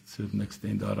to a certain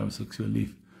extent, daarom is ek so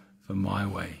lief for my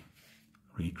way.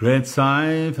 Regrets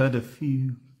I've had a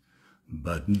few,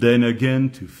 but then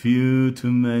again too few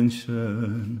to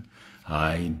mention.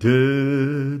 I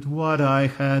did what I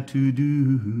had to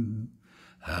do,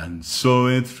 and saw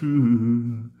it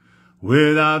through.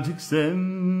 without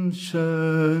exemption.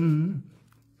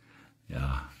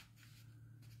 Ja,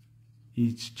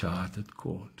 each charted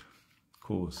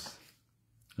course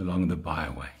along the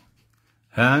byway,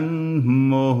 and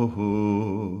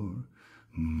more,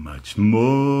 much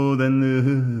more than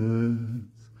this,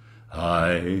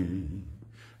 I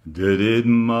did it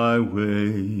my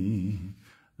way.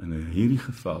 En in hierdie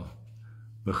geval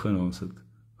begin ons dit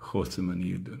God se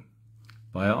manier doen.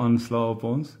 Baie aanslae op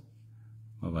ons,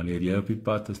 maar wanneer jy op die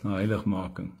pad is na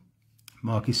heiligmaking,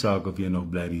 maak nie saak of jy nog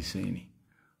blerrie sê nie.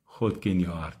 God ken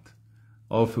jou hart.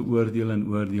 Al veroordeel en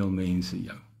oordeel mense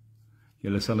jou.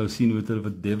 Julle sal nou sien hoe hulle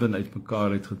wat Devin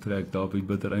uitmekaar uitgetrek daar op die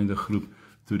bittereinde groep,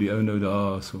 toe die ou nou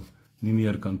daar so nie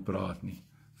meer kan praat nie.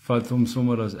 Vat hom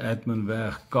sommer as admin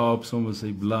weg, kaap sommer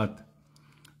sy blad.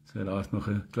 So daar's nog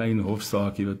 'n klein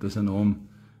hofsaakie wat tussen hom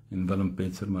en Willem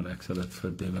Petzer, maar ek sal dit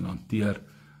vir Devin hanteer,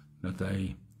 dat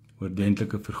hy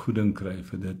ordentlike vergoeding kry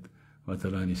vir dit wat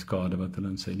hulle in die skade wat hulle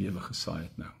in sy lewe gesaai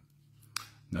het nou.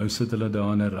 Nou sit hulle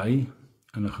daar in 'n ry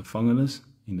in 'n gevangenis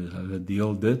en hulle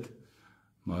deel dit,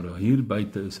 maar hier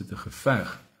buite is dit 'n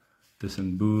geveg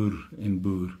tussen boer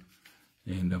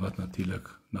en wat natuurlik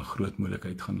na groot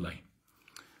moeilikheid gaan lei.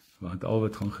 Want al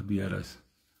wat gaan gebeur is,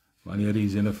 wanneer die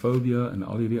xenofobie en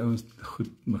al hierdie ouens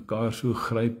goed mekaar so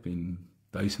gryp en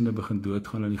duisende begin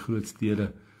doodgaan in die groot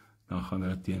stede, dan gaan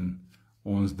hulle teen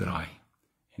ons draai.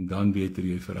 En dan weet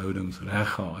jy verhoudings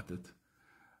reg gehad het,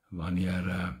 wanneer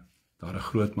daar 'n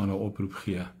groot man 'n oproep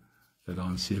gee, dat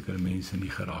dan sekere mense nie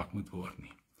geraak moet word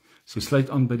nie. So sluit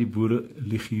aan by die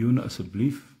boerelegioen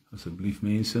asseblief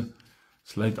mense,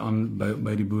 sluit aan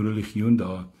by die boerelegioen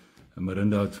daar.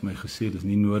 Marinda het vir my gesê, dis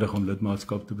nie nodig om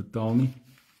lidmaatskap te betaal nie.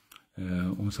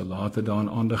 Ons sal later daaraan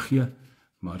aandag gee,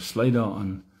 maar sluit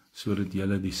daaraan, sodat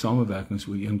julle die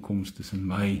samewerkingsooreenkoms tussen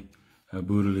my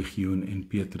boerelegioen en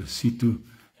Petrus Sito,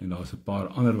 en daar's 'n paar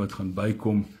ander wat gaan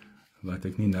bykom, wat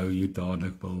ek nie nou hier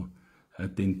dadelik wil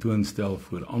tentoonstel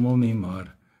voor almal nie,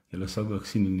 maar julle sal ook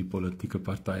sien in die politieke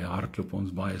partye hardloop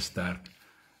ons baie sterk,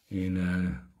 en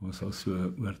ons sal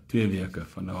so oor 2 weke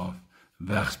van nou af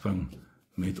wegspring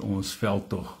met ons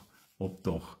veldtog,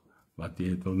 optog, wat jy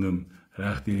het wil noem,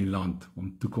 reg deur die land,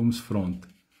 om toekomsfront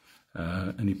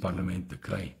in die parlement te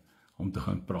kry, om te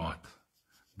gaan praat,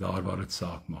 daar waar dit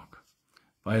saak maak.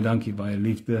 Baie dankie, baie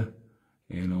liefde,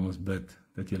 en ons bid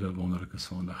dat julle 'n wonderlike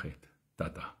Sondag het.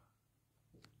 Tata.